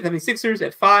Philadelphia 76ers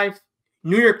at 5,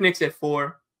 New York Knicks at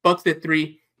 4, Bucks at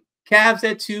 3, Cavs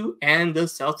at 2, and the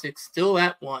Celtics still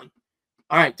at 1.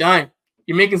 All right, Dime,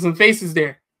 you're making some faces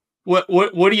there. What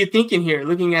are you thinking here?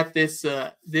 Looking at this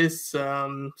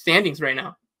standings right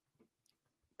now.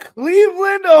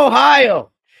 Cleveland,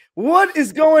 Ohio. What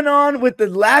is going on with the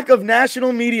lack of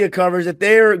national media coverage that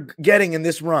they're getting in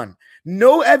this run?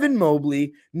 No Evan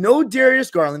Mobley, no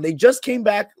Darius Garland. They just came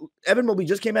back. Evan Mobley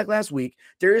just came back last week.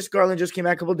 Darius Garland just came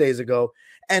back a couple days ago.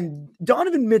 And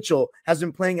Donovan Mitchell has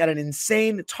been playing at an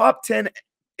insane top 10.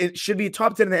 It should be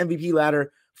top 10 in the MVP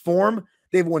ladder form.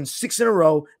 They've won 6 in a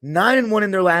row, 9-1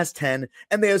 in their last 10,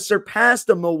 and they have surpassed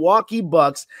the Milwaukee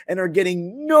Bucks and are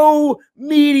getting no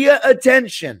media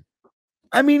attention.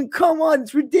 I mean, come on.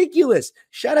 It's ridiculous.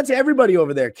 Shout out to everybody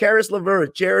over there. Karis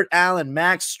LeVert, Jarrett Allen,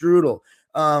 Max Strudel.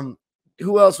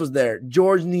 Who else was there?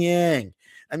 George Niang.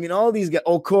 I mean, all these guys.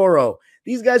 Okoro.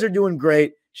 These guys are doing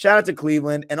great. Shout out to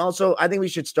Cleveland. And also, I think we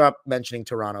should stop mentioning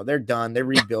Toronto. They're done. They're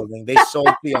rebuilding. They sold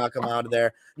Siakam out of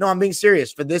there. No, I'm being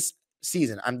serious. For this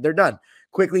season, they're done.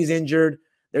 Quickly's injured.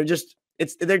 They're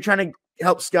trying to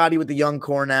help Scotty with the young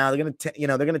core now. They're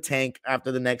gonna tank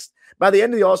after the next. By the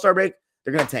end of the All-Star break,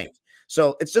 they're gonna tank.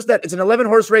 So it's just that it's an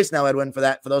 11-horse race now, Edwin, for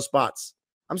those spots.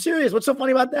 I'm serious. What's so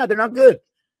funny about that? They're not good.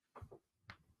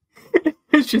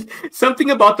 It's just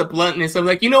something about the bluntness. I'm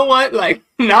like, you know what? Like,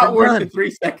 not worth the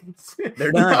 3 seconds.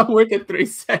 They're done. Not worth the 3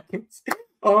 seconds.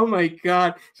 Oh my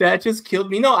God. That just killed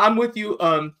me. No, I'm with you.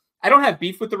 I don't have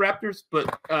beef with the Raptors,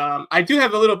 but I do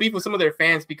have a little beef with some of their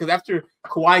fans because after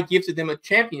Kawhi gifted them a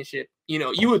championship,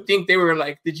 you would think they were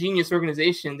like the genius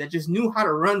organization that just knew how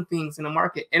to run things in the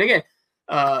market. And again,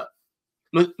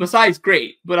 Masai's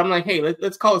great, but I'm like, hey,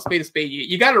 let's call a spade a spade.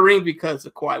 You got a ring because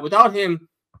of Kawhi. Without him,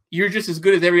 you're just as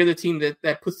good as every other team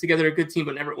that puts together a good team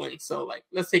but never wins. So, like,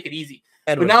 let's take it easy.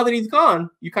 Edwin, but now that he's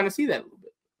gone, you kind of see that a little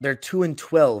bit. They're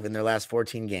 2-12 in their last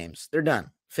 14 games. They're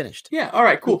done. Finished. Yeah. All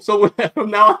right, cool. So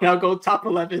now I'll go top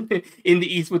 11 in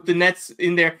the East with the Nets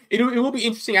in there. It will be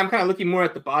interesting. I'm kind of looking more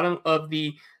at the bottom of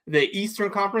the Eastern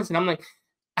Conference, and I'm like,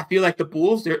 I feel like the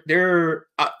Bulls, they're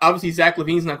obviously Zach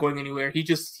LaVine's not going anywhere.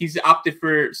 He's opted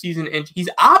for season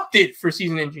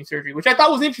ending surgery, which I thought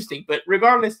was interesting. But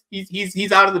regardless,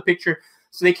 he's out of the picture,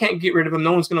 so they can't get rid of him.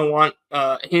 No one's going to want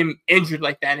him injured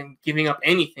like that and giving up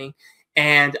anything.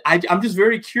 And I'm just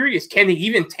very curious. Can they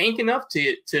even tank enough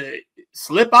to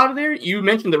slip out of there? You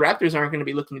mentioned the Raptors aren't going to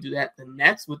be looking to do that. The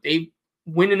Nets, would they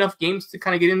win enough games to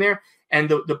kind of get in there? And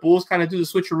the Bulls kind of do the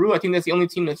switcheroo. I think that's the only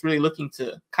team that's really looking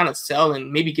to kind of sell and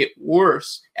maybe get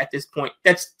worse at this point.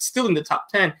 That's still in the top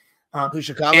 10. Who's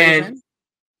Chicago?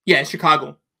 Yeah,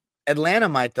 Chicago. Atlanta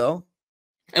might, though.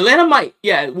 Atlanta might.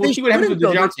 Yeah, we'll see what happens with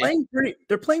DeJounte.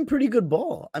 They're playing pretty good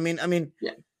ball. I mean,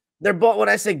 yeah. They're ball. When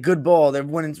I say good ball, they've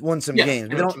won some games.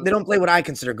 They don't play what I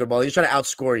consider good ball. They just try to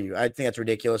outscore you. I think that's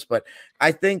ridiculous, but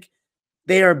I think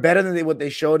they are better than what they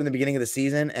showed in the beginning of the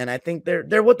season, and I think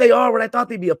they're what they are. What I thought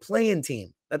they'd be, a play-in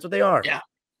team. That's what they are.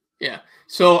 Yeah.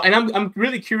 So, and I'm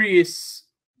really curious.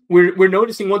 We're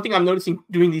noticing one thing. I'm noticing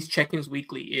doing these check-ins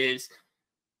weekly is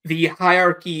the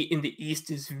hierarchy in the East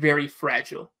is very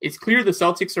fragile. It's clear the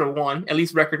Celtics are 1, at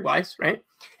least record-wise, right?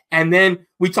 And then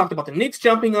we talked about the Knicks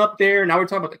jumping up there. Now we're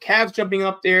talking about the Cavs jumping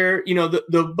up there.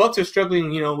 The Bucks are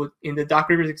struggling, in the Doc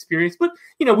Rivers experience. But,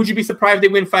 would you be surprised if they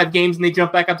win 5 games and they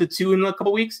jump back up to 2 in a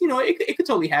couple weeks? It could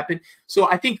totally happen. So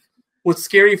I think what's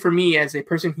scary for me as a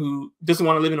person who doesn't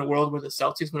want to live in a world where the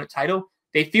Celtics win a title,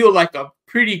 they feel like a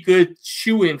pretty good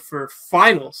shoe-in for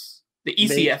finals, the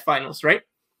ECF finals, right?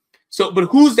 So, but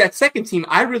who's that second team?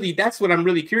 That's what I'm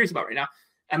really curious about right now.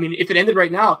 I mean, if it ended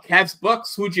right now, Cavs,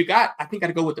 Bucks, who'd you got? I think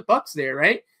I'd go with the Bucks there,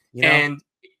 right? And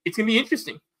it's gonna be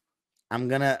interesting. I'm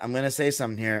gonna say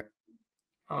something here.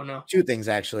 Oh no. 2 things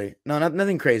actually. No,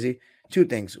 nothing crazy. 2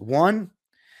 things. 1,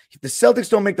 if the Celtics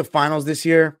don't make the finals this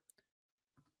year,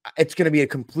 it's gonna be a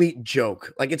complete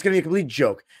joke. Like, it's gonna be a complete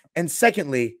joke. And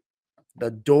secondly,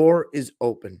 the door is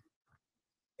open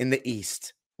in the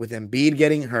East with Embiid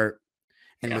getting hurt.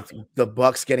 And with the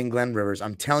Bucks getting Glenn Rivers,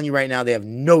 I'm telling you right now, they have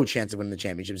no chance of winning the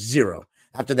championship. 0.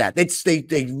 After that,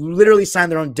 they literally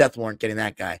signed their own death warrant getting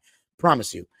that guy.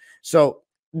 Promise you. So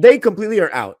they completely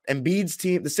are out. Embiid's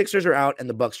team, the Sixers are out, and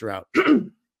the Bucks are out.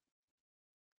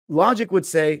 Logic would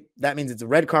say that means it's a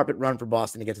red carpet run for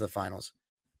Boston to get to the finals.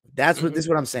 This is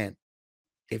what I'm saying.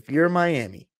 If you're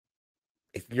Miami,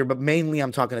 but mainly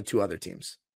I'm talking to two other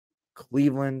teams,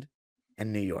 Cleveland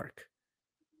and New York.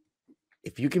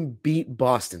 If you can beat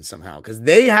Boston somehow, because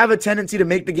they have a tendency to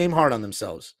make the game hard on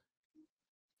themselves.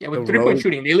 Yeah, with 3-point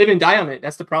shooting, they live and die on it.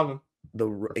 That's the problem.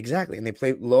 Exactly, and they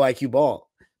play low IQ ball.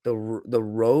 The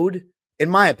road, in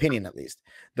my opinion, at least,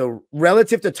 the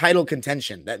relative to title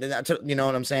contention. That you know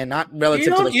what I'm saying? Not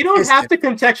relative to you don't have to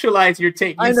contextualize your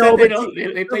take. I know, but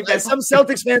they played that. Some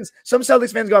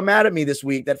Celtics fans got mad at me this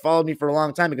week that followed me for a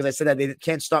long time because I said that they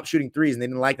can't stop shooting threes, and they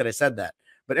didn't like that I said that.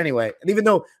 But anyway, and even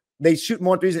though they shoot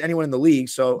more threes than anyone in the league,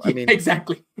 so I mean,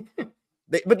 exactly.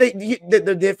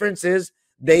 The difference is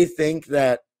they think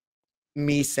that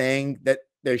me saying that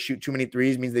they shoot too many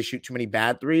threes means they shoot too many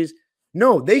bad threes.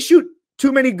 No, they shoot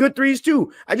too many good threes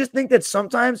too. I just think that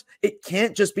sometimes it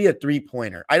can't just be a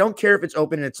 3-pointer. I don't care if it's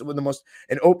open and it's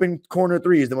an open corner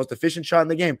three is the most efficient shot in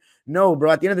the game. No,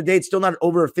 bro. At the end of the day, it's still not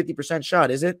over a 50% shot,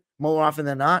 is it? More often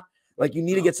than not. Like you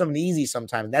need to get something easy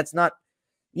sometimes. That's not.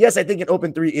 Yes, I think an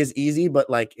open three is easy, but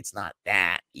like it's not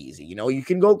that easy. You know, you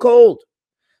can go cold.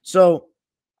 So,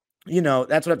 you know,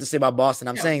 that's what I have to say about Boston.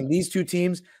 I'm saying these two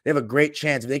teams, they have a great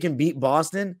chance. If they can beat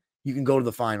Boston, you can go to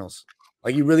the finals.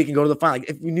 Like you really can go to the final.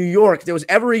 Like if New York, there was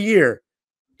ever a year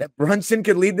that Brunson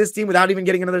could lead this team without even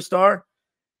getting another star.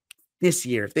 This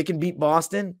year, if they can beat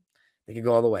Boston, they can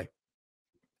go all the way.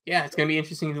 Yeah, it's going to be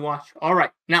interesting to watch. All right,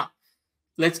 now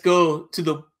let's go to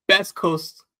the best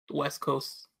coast, the West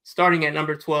Coast. Starting at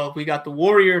number 12, we got the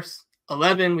Warriors.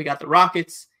 11, we got the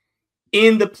Rockets.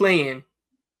 In the play-in,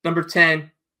 number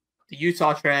 10, the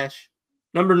Utah Trash.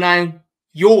 Number 9,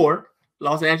 your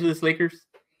Los Angeles Lakers.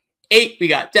 8, we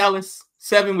got Dallas.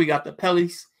 7, we got the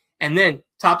Pelicans. And then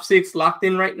top 6 locked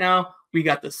in right now, we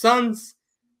got the Suns.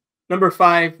 Number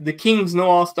 5, the Kings, no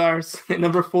All-Stars.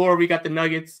 Number 4, we got the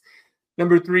Nuggets.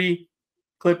 Number 3,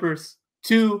 Clippers.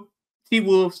 2,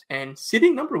 T-Wolves. And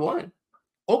sitting number 1,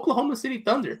 Oklahoma City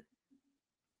Thunder.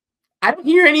 I don't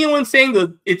hear anyone saying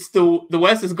that it's the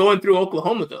West is going through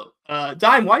Oklahoma, though.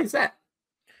 Dime, why is that?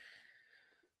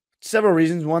 Several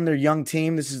reasons. One, they're a young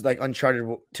team. This is like uncharted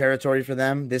territory for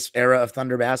them, this era of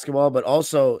Thunder basketball. But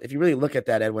also, if you really look at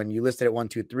that, Edwin, you listed it 1,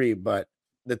 2, 3. But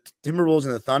the Timberwolves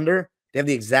and the Thunder, they have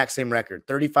the exact same record,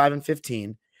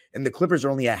 35-15. And the Clippers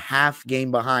are only a half game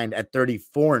behind at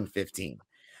 34-15.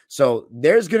 So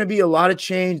there's going to be a lot of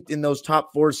change in those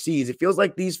top 4 seeds. It feels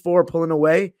like these 4 are pulling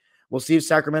away. We'll see if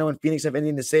Sacramento and Phoenix have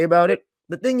anything to say about it.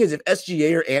 The thing is, if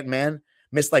SGA or Ant-Man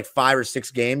miss like 5 or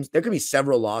 6 games, there could be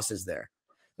several losses there.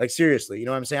 Like, seriously, you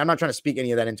know what I'm saying? I'm not trying to speak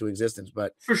any of that into existence,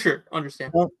 but for sure,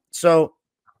 understand. So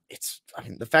it's, I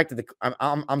mean, the fact that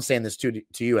I'm saying this to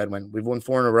you, Edwin. We've won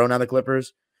 4 in a row now. The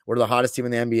Clippers, we're the hottest team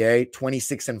in the NBA.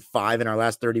 26-5 in our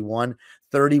last 31,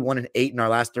 31-8 in our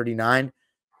last 39.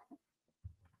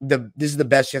 This is the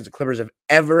best chance the Clippers have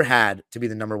ever had to be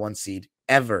the number 1 seed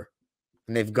ever,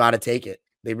 and they've got to take it.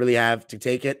 They really have to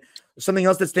take it. Something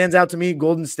else that stands out to me: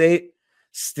 Golden State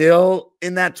still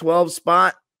in that 12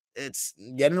 spot. It's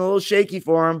getting a little shaky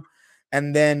for them.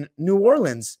 And then New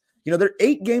Orleans, you know, they're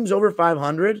 8 games over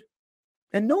 500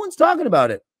 and no one's talking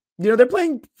about it. You know, they're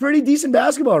playing pretty decent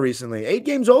basketball recently. 8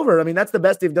 games over. I mean, that's the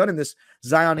best they've done in this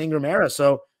Zion Ingram era.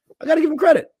 So I got to give them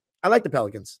credit. I like the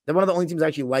Pelicans. They're one of the only teams I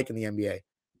actually like in the NBA.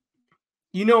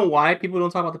 You know why people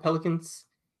don't talk about the Pelicans?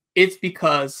 It's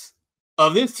because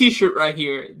of this t-shirt right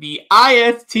here. The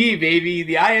IST, baby.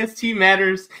 The IST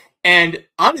matters. And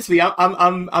honestly,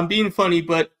 I'm being funny,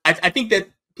 but I think that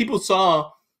people saw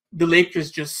the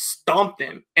Lakers just stomp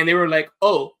them, and they were like,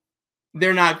 "Oh,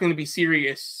 they're not going to be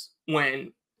serious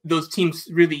when those teams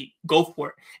really go for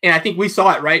it." And I think we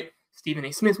saw it, right? Stephen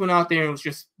A. Smith went out there and was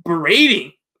just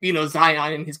berating, you know,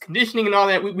 Zion and his conditioning and all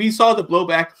that. We saw the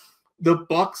blowback. The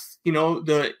Bucks, you know,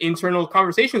 the internal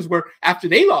conversations were after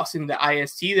they lost in the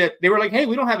IST that they were like, "Hey,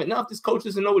 we don't have enough. This coach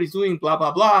doesn't know what he's doing." Blah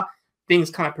blah blah.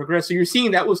 Things kind of progress. So you're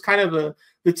seeing that was kind of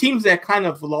the teams that kind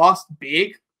of lost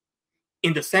big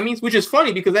in the semis, which is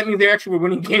funny because that means they actually were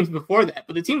winning games before that.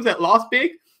 But the teams that lost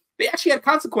big, they actually had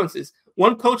consequences.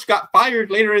 One coach got fired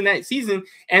later in that season,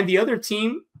 and the other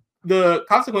team, the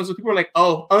consequences, people were like,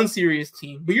 "Oh, unserious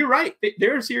team." But you're right.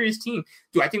 They're a serious team.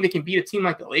 Do I think they can beat a team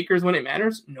like the Lakers when it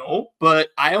matters? No.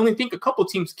 But I only think a couple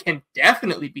teams can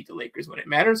definitely beat the Lakers when it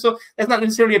matters. So that's not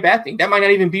necessarily a bad thing. That might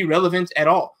not even be relevant at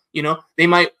all. You know, they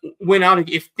might win out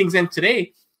if things end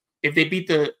today. If they beat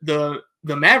the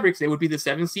Mavericks, they would be the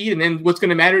 7th seed. And then what's going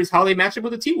to matter is how they match up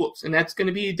with the T-Wolves. And that's going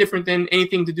to be different than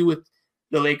anything to do with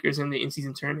the Lakers in the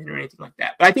in-season tournament or anything like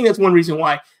that. But I think that's one reason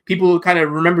why people kind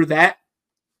of remember that.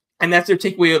 And that's their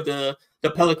takeaway of the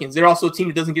Pelicans. They're also a team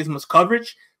that doesn't get as much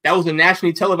coverage. That was a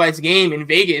nationally televised game in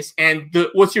Vegas. And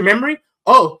what's your memory?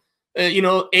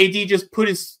 AD just put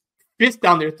his fist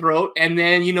down their throat. And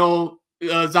then,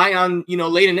 Zion,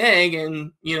 laid an egg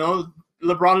and,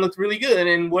 LeBron looked really good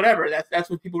and whatever. That's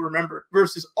what people remember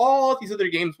versus all these other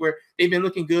games where they've been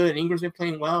looking good. Ingram's been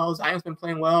playing well. Zion's been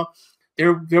playing well.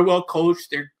 They're well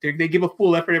coached. They give a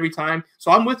full effort every time.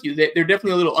 So I'm with you. They're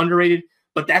definitely a little underrated,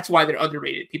 but that's why they're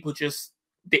underrated. People just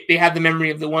they have the memory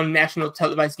of the one national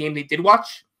televised game they did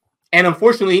watch, and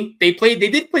unfortunately they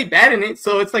did play bad in it.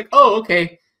 So it's like, oh,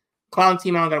 okay, clown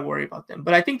team. I don't got to worry about them.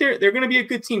 But I think they're going to be a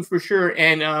good team for sure.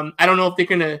 And I don't know if they're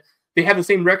going to. They have the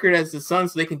same record as the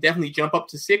Suns, so they can definitely jump up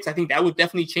to 6. I think that would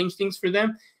definitely change things for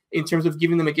them in terms of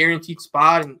giving them a guaranteed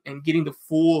spot and getting the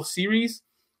full series.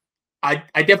 I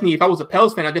definitely, if I was a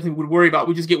Pels fan, I definitely would worry about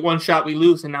we just get one shot, we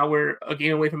lose, and now we're a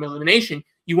game away from elimination.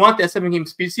 You want that 7-game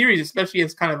series, especially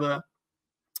as kind of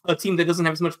a team that doesn't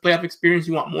have as much playoff experience.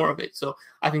 You want more of it. So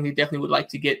I think they definitely would like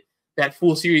to get that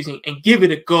full series and give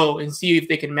it a go and see if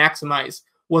they can maximize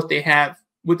what they have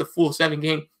with the full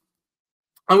 7-game.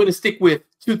 I'm going to stick with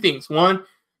 2 things. One,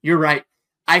 you're right.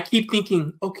 I keep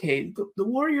thinking, okay, the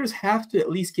Warriors have to at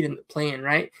least get in the play-in,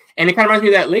 right? And it kind of reminds me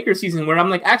of that Lakers season where I'm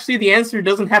like, actually, the answer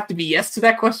doesn't have to be yes to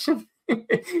that question.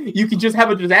 You can just have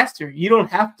a disaster. You don't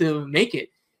have to make it.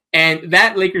 And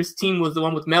that Lakers team was the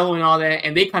one with Melo and all that,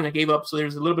 and they kind of gave up. So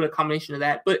there's a little bit of combination of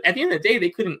that. But at the end of the day, they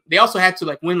couldn't. They also had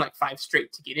to win 5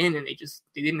 straight to get in, and they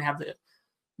didn't have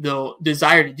the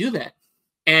desire to do that.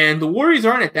 And the Warriors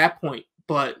aren't at that point.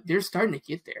 But they're starting to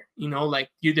get there,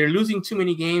 they're losing too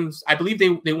many games. I believe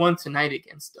they won tonight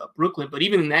against Brooklyn, but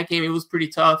even in that game, it was pretty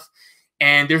tough,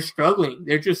 and they're struggling.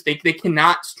 They're just they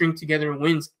cannot string together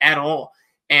wins at all.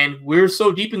 And we're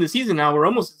so deep in the season now, we're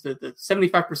almost at the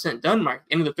 75% done mark,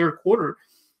 end of the third quarter.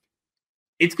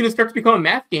 It's going to start to become a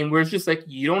math game where it's just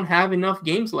you don't have enough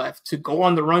games left to go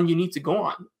on the run you need to go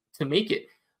on to make it.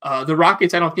 The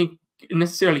Rockets, I don't think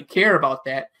necessarily care about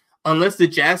that unless the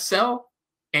Jazz sell.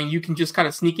 And you can just kind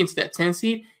of sneak into that 10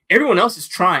 seed. Everyone else is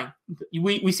trying.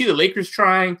 We see the Lakers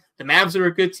trying. The Mavs are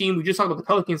a good team. We just talked about the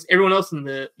Pelicans. Everyone else in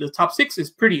the top 6 is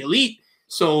pretty elite.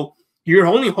 So your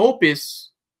only hope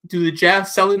is, do the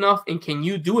Jazz sell enough, and can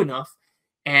you do enough?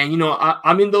 And,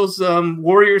 I'm in those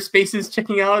Warrior spaces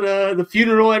checking out the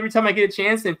funeral every time I get a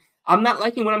chance. And I'm not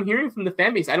liking what I'm hearing from the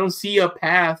fan base. I don't see a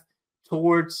path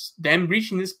towards them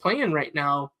reaching this play-in right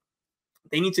now.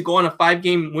 They need to go on a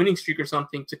 5-game winning streak or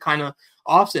something to kind of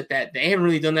offset that. They haven't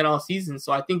really done that all season.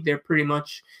 So I think they're pretty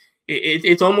much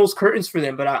it's almost curtains for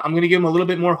them. But I'm going to give them a little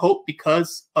bit more hope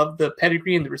because of the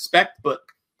pedigree and the respect. But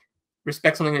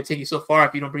respect's only going to take you so far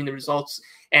if you don't bring the results.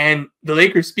 And the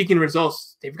Lakers, speaking of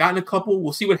results, they've gotten a couple.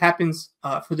 We'll see what happens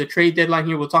for the trade deadline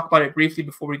here. We'll talk about it briefly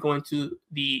before we go into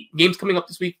the games coming up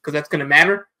this week because that's going to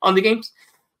matter on the games.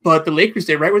 But the Lakers,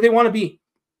 they're right where they want to be.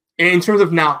 In terms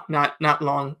of now, not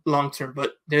long term,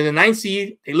 but they're the 9th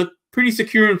seed. They look pretty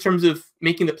secure in terms of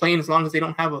making the play-in as long as they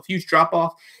don't have a huge drop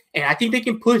off. And I think they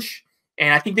can push.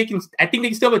 And I think they can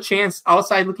still have a chance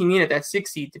outside looking in at that 6th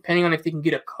seed, depending on if they can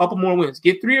get a couple more wins,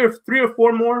 get three or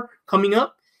four more coming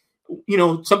up.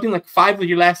 Something like 5 of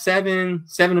your last 7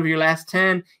 of your last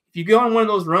 10. If you go on one of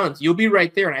those runs, you'll be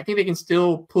right there. And I think they can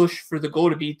still push for the goal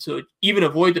to be to even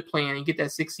avoid the play-in and get that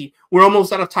 6th seed. We're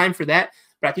almost out of time for that.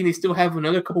 But I think they still have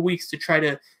another couple weeks to try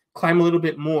to climb a little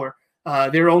bit more.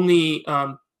 They're only,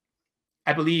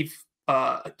 I believe,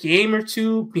 a game or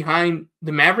 2 behind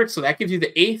the Mavericks, so that gives you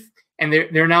the 8th, and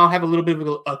they're now have a little bit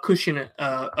of a cushion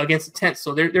against the 10th.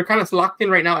 So they're kind of locked in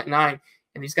right now at 9,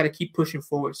 and he's got to keep pushing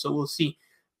forward. So we'll see.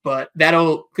 But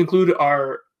that'll conclude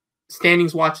our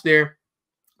standings watch there.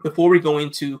 Before we go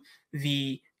into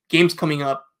the games coming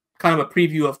up, kind of a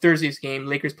preview of Thursday's game.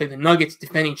 Lakers play the Nuggets,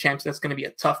 defending champs. That's going to be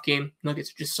a tough game. Nuggets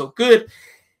are just so good.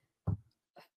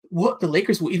 What the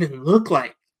Lakers will even look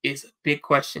like is a big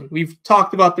question. We've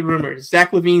talked about the rumors.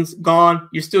 Zach LaVine's gone.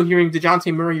 You're still hearing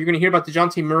DeJounte Murray. You're going to hear about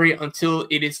DeJounte Murray until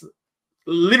it is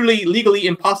literally legally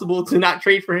impossible to not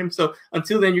trade for him. So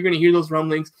until then, you're going to hear those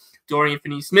rumblings. Dorian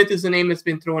Finney-Smith is the name that's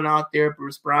been thrown out there.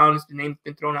 Bruce Brown is the name that's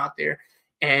been thrown out there.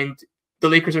 And the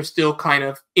Lakers are still kind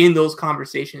of in those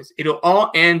conversations. It'll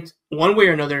all end one way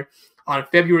or another on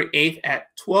February 8th at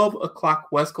 12 o'clock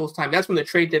West Coast time. That's when the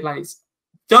trade deadline is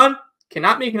done.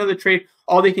 Cannot make another trade.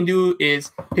 All they can do is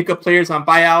pick up players on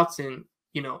buyouts and,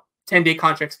 10-day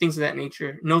contracts, things of that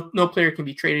nature. No player can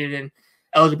be traded and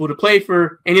eligible to play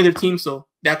for any other team. So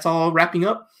that's all wrapping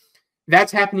up.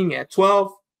 That's happening at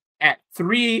 12. At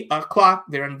 3 o'clock,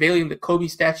 they're unveiling the Kobe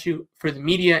statue for the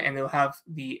media, and they'll have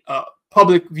the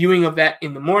public viewing of that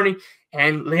in the morning,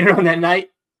 and later on that night,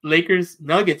 Lakers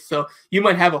Nuggets. So you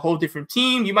might have a whole different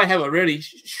team. You might have a really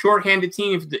short-handed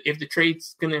team if the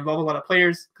trade's going to involve a lot of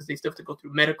players because they still have to go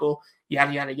through medical,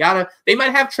 yada yada yada. They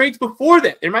might have trades before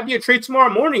that. There might be a trade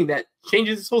tomorrow morning that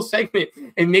changes this whole segment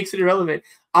and makes it irrelevant.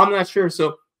 I'm not sure.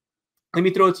 So let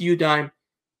me throw it to you, Dime.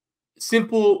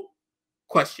 Simple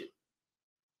question: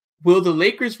 will the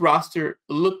Lakers roster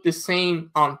look the same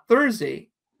on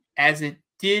Thursday as it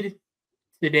did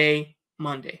today,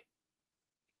 Monday?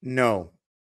 No.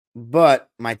 But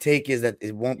my take is that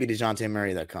it won't be DeJounte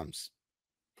Murray that comes.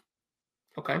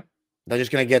 Okay. They're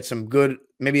just going to get some good,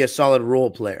 maybe a solid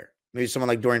role player. Maybe someone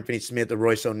like Dorian Finney-Smith or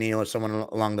Royce O'Neal or someone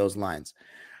along those lines.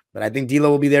 But I think D'Lo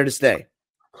will be there to stay.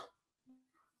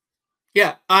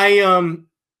 Yeah,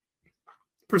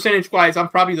 percentage-wise, I'm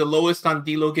probably the lowest on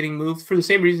D'Lo getting moved for the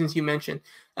same reasons you mentioned.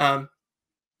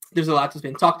 There's a lot that's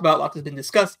been talked about, a lot that's been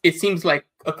discussed. It seems like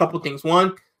a couple things.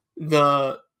 One,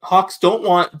 the Hawks don't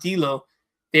want D'Lo.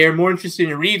 They're more interested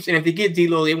in Reeves, and if they get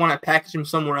D'Lo, they want to package him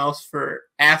somewhere else for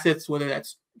assets, whether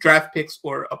that's draft picks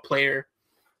or a player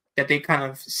that they kind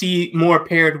of see more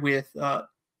paired with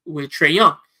Trae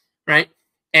Young, right?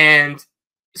 And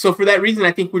so for that reason,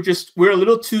 I think we're a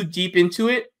little too deep into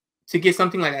it to get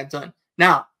something like that done.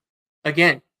 Now,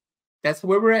 again, that's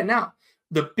where we're at now.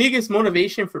 The biggest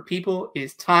motivation for people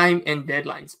is time and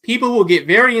deadlines. People will get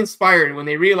very inspired when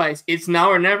they realize it's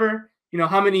now or never. You know,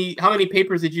 how many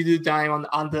papers did you do, Dime,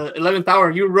 on the 11th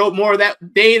hour? You wrote more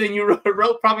that day than you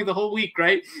wrote probably the whole week,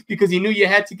 right? Because you knew you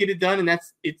had to get it done, and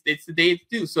it's the day to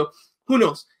do. So who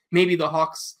knows? Maybe the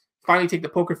Hawks finally take the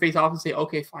poker face off and say,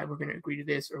 okay, fine, we're going to agree to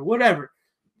this or whatever.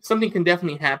 Something can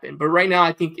definitely happen. But right now,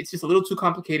 I think it's just a little too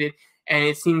complicated, and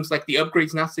it seems like the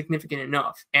upgrade's not significant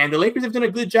enough. And the Lakers have done a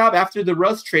good job after the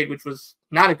Russ trade, which was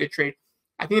not a good trade.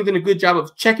 I think they've done a good job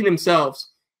of checking themselves,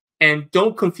 and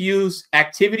don't confuse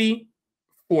activity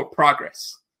for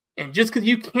progress. And just because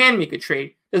you can make a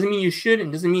trade doesn't mean you should,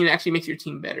 and doesn't mean it actually makes your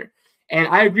team better. And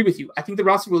I agree with you. I think the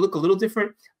roster will look a little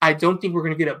different. I don't think we're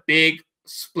going to get a big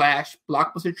splash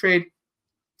blockbuster trade.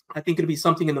 I think it'll be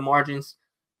something in the margins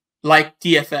like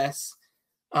DFS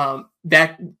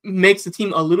that makes the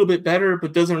team a little bit better,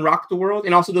 but doesn't rock the world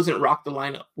and also doesn't rock the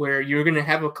lineup, where you're going to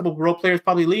have a couple of role players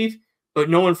probably leave, but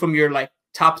no one from your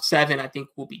top 7, I think,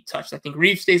 will be touched. I think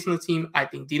Reeves stays on the team. I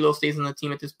think D'Lo stays on the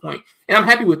team at this point. And I'm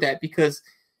happy with that because,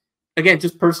 again,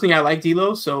 just personally, I like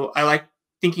D'Lo. So I like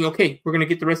thinking, okay, we're going to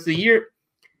get the rest of the year.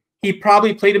 He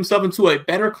probably played himself into a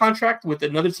better contract with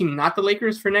another team, not the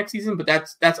Lakers, for next season. But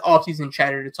that's off-season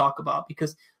chatter to talk about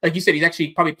because, like you said, he's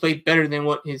actually probably played better than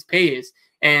what his pay is.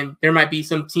 And there might be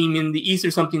some team in the East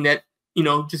or something that,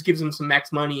 just gives him some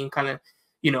max money and kind of,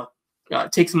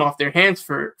 takes him off their hands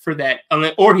for that,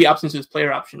 or he opts into his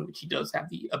player option, which he does have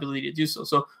the ability to do so.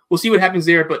 So we'll see what happens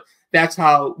there, but that's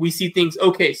how we see things.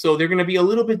 Okay, so they're going to be a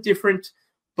little bit different,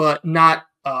 but not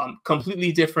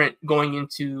completely different going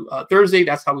into Thursday.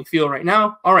 That's how we feel right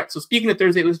now. All right, so speaking of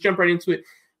Thursday, let's jump right into it.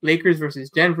 Lakers versus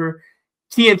Denver.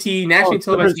 TNT, nationally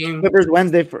televised game. Clippers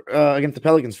Wednesday against the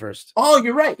Pelicans first. Oh,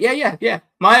 you're right. Yeah.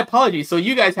 My apologies. So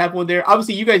you guys have one there.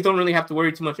 Obviously, you guys don't really have to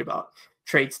worry too much about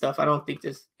trade stuff. I don't think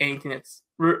there's anything that's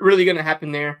really going to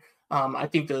happen there. I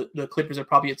think the Clippers are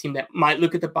probably a team that might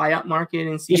look at the buyout market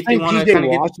and see if they want to kind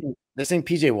of get. They're saying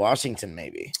PJ Washington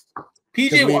maybe.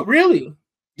 Really?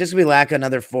 Just we lack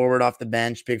another forward off the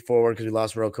bench, big forward, because we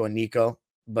lost Rocco and Nico.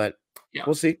 But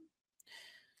We'll see.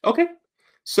 Okay.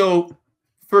 So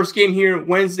first game here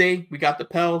Wednesday, we got the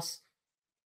Pels.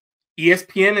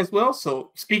 ESPN as well.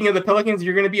 So speaking of the Pelicans,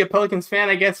 you're going to be a Pelicans fan,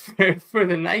 I guess, for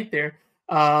the night there.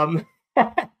 What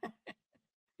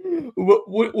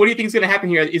do you think is going to happen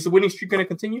here? Is the winning streak going to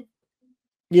continue?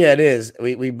 Yeah, it is.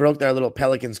 We broke our little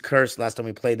Pelicans curse last time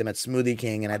we played them at Smoothie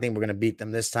King, and I think we're going to beat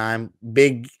them this time.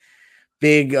 Big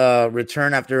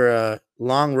return after a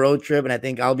long road trip, and I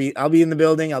think I'll be in the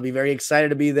building. I'll be very excited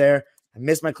to be there. I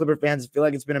miss my Clipper fans. I feel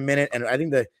like it's been a minute, and I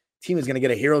think the team is going to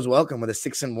get a hero's welcome with a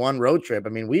 6-1 road trip. I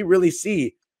mean, we really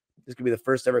see this could be the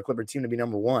first ever Clipper team to be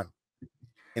number 1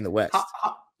 in the West.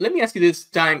 Let me ask you this,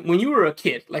 Dime. When you were a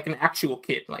kid, like an actual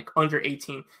kid, like under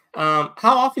 18, how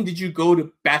often did you go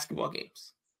to basketball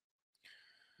games?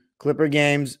 Clipper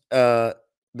games. I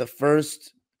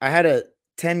had a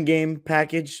 10-game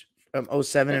package from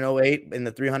 07 and 08 in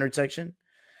the 300 section.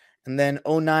 And then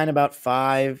 09 about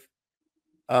 5.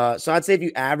 So I'd say if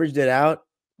you averaged it out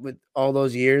with all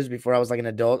those years before I was like an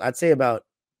adult, I'd say about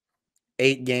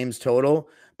 8 games total.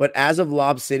 But as of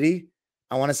Lob City,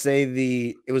 I want to say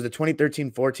it was the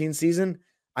 2013-14 season.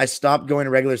 I stopped going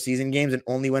to regular season games and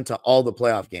only went to all the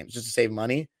playoff games just to save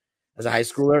money as a high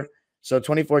schooler. So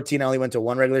 2014, I only went to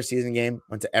one regular season game,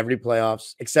 went to every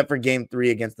playoffs except for game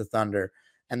 3 against the Thunder.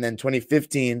 And then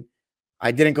 2015,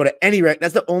 I didn't go to any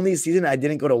that's the only season I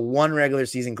didn't go to one regular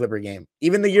season Clipper game.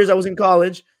 Even the years I was in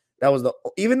college, that was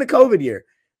even the COVID year.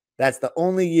 That's the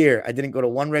only year I didn't go to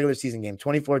one regular season game.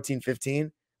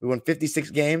 2014-15, we won 56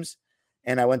 games,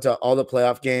 and I went to all the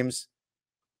playoff games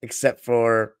except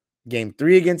for game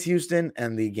 3 against Houston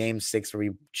and the game 6 where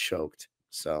we choked.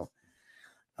 So,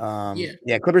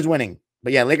 yeah, Clippers winning.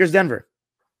 But yeah, Lakers Denver.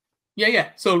 Yeah.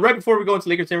 So right before we go into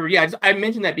Lakers Denver, I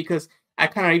mentioned that because I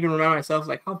kind of even remind myself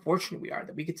like how fortunate we are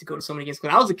that we get to go to so many games.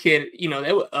 When I was a kid,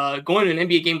 going to an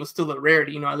NBA game was still a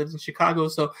rarity. I lived in Chicago,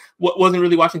 so wasn't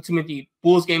really watching too many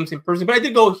Bulls games in person. But I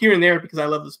did go here and there because I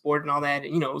love the sport and all that.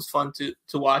 And, it was fun to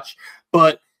watch.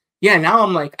 But yeah, now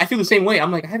I'm like, I feel the same way.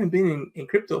 I'm like, I haven't been in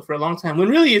crypto for a long time when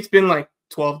really it's been like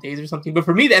 12 days or something. But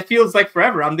for me, that feels like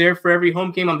forever. I'm there for every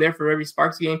home game. I'm there for every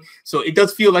Sparks game. So it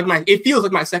does feel like my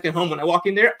second home. When I walk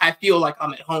in there, I feel like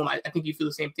I'm at home. I think you feel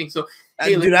the same thing. So,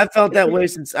 hey, dude, I felt that way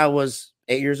since I was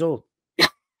 8 years old.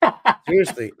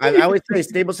 Seriously. I always say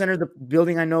Staples Center is the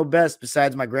building I know best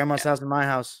besides my grandma's house and my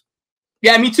house.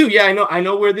 Yeah, me too. Yeah, I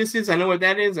know where this is. I know where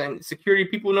that is. And security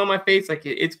people know my face. Like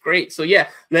it's great. So yeah,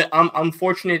 I'm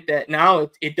fortunate that now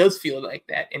it does feel like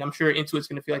that. And I'm sure Intuit's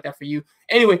going to feel like that for you.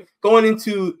 Anyway, going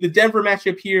into the Denver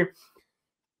matchup here,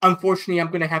 unfortunately, I'm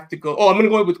going to have to go. I'm going to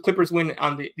go with Clippers win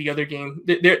on the other game.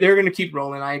 They're going to keep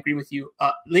rolling. I agree with you.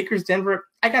 Lakers, Denver,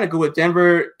 I got to go with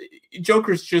Denver.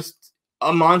 Joker's just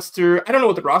a monster. I don't know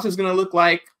what the roster is going to look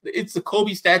like. It's the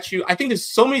Kobe statue. I think there's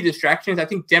so many distractions. I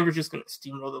think Denver's just going to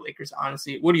steamroll the Lakers,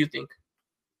 honestly. What do you think?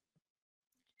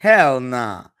 Hell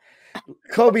nah.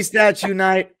 Kobe statue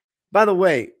night. By the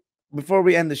way, before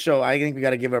we end the show, I think we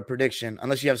got to give our prediction,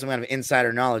 unless you have some kind of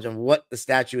insider knowledge on what the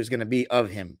statue is going to be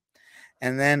of him.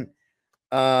 And then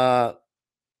let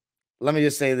me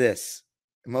just say this.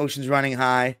 Emotions running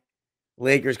high.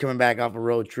 Lakers coming back off a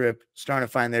road trip, starting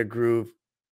to find their groove.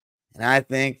 And I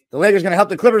think the Lakers are going to help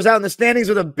the Clippers out in the standings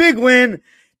with a big win,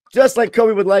 just like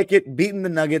Kobe would like it, beating the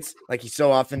Nuggets like he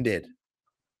so often did.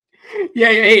 Yeah.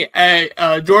 Hey,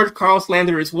 George Karl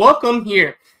slander is welcome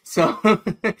here. So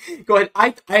go ahead.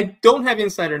 I don't have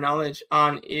insider knowledge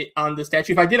on the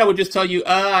statue. If I did, I would just tell you,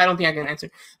 I don't think I can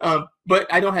answer. But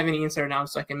I don't have any insider knowledge,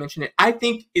 so I can mention it. I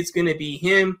think it's going to be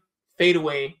him fade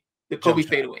away, the Kobe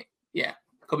fade away. Yeah,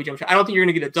 Kobe jump shot. I don't think you're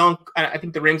going to get a dunk. I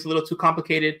think the rim's a little too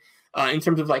complicated. In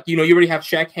terms of you already have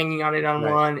Shaq hanging on it on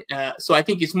one. So I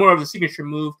think it's more of a signature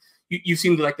move. You've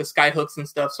seen the sky hooks and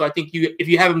stuff. So I think if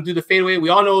you have him do the fadeaway, we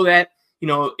all know that,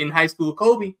 in high school,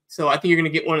 Kobe. So I think you're going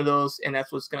to get one of those, and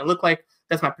that's what it's going to look like.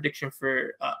 That's my prediction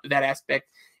for that aspect.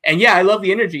 And yeah, I love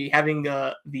the energy having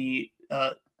I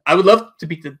would love to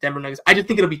beat the Denver Nuggets. I just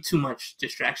think it'll be too much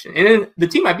distraction. And then the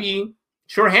team might be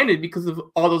short-handed because of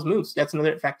all those moves. That's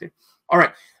another factor. All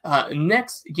right,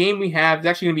 next game we have is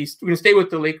actually we're going to stay with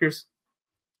the Lakers.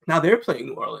 Now they're playing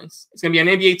New Orleans. It's going to be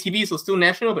on NBA TV, so still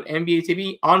national, but NBA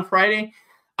TV on Friday.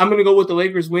 I'm going to go with the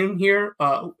Lakers win here.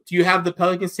 Do you have the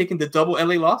Pelicans taking the double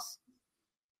LA loss?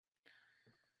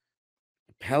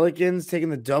 Pelicans taking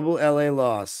the double LA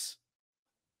loss.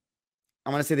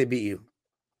 I'm going to say they beat you.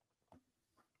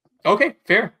 Okay,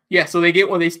 fair. Yeah, so they get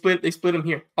one. They split them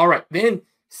here. All right, then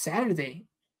Saturday,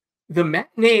 the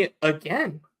matinee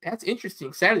again. That's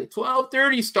interesting. Saturday,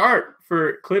 12:30 start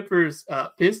for Clippers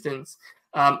Pistons.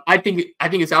 I think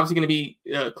it's obviously going to be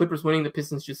Clippers winning. The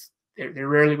Pistons they're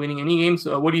rarely winning any games.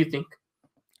 So what do you think?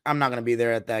 I'm not going to be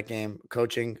there at that game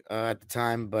coaching at the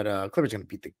time, but Clippers going to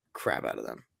beat the crap out of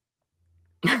them.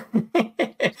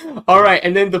 All right,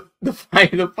 and then the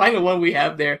final one we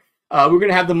have there. We're going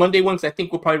to have the Monday one because I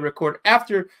think we'll probably record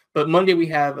after. But Monday we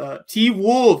have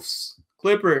T-Wolves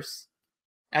Clippers.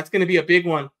 That's going to be a big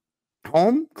one.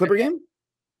 Home Clipper game?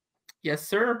 Yes,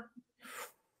 sir.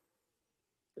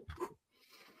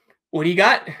 What do you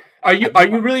got? Are you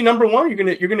really number one?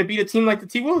 You're gonna beat a team like the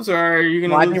T-Wolves, or are you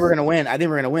gonna? I think we're gonna win. I think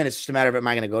we're gonna win. It's just a matter of am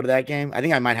I gonna go to that game? I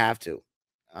think I might have to.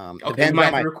 Okay, you might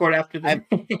have to record after that.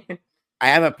 I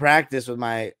have a practice with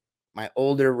my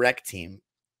older rec team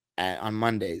on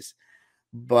Mondays,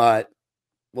 but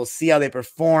we'll see how they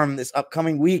perform this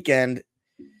upcoming weekend.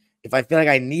 If I feel like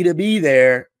I need to be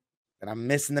there, then I'm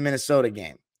missing the Minnesota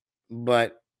game.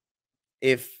 But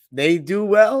if they do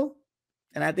well,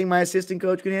 and I think my assistant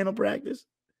coach can handle practice,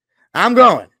 I'm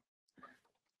going.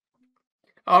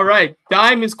 All right.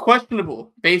 Dime is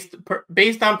questionable based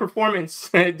on performance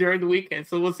during the weekend.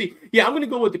 So we'll see. Yeah, I'm going to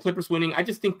go with the Clippers winning. I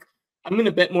just think I'm going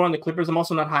to bet more on the Clippers. I'm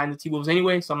also not high on the T-Wolves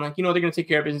anyway. So I'm like, they're going to take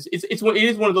care of business. It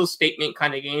is one of those statement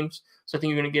kind of games. So I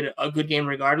think you're going to get a good game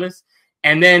regardless.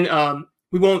 And then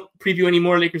we won't preview any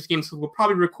more Lakers games. So we'll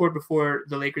probably record before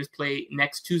the Lakers play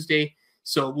next Tuesday.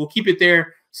 So we'll keep it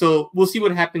there. So we'll see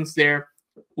what happens there.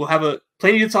 We'll have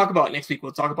plenty to talk about next week.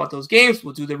 We'll talk about those games.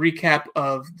 We'll do the recap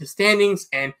of the standings,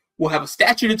 and we'll have a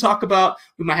statue to talk about.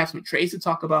 We might have some trades to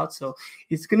talk about. So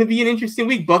it's going to be an interesting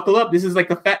week. Buckle up. This is like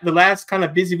the last kind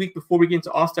of busy week before we get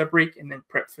into All-Star break, and then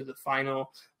prep for the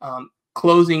final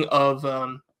closing of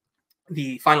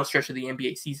the final stretch of the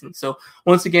NBA season. So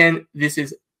once again, this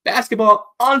is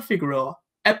Basketball on Figueroa,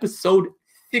 episode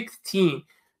 16.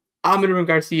 I'm Edwin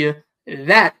Garcia.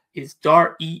 That is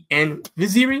Dar E.N.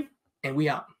 Viziri, and we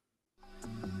out.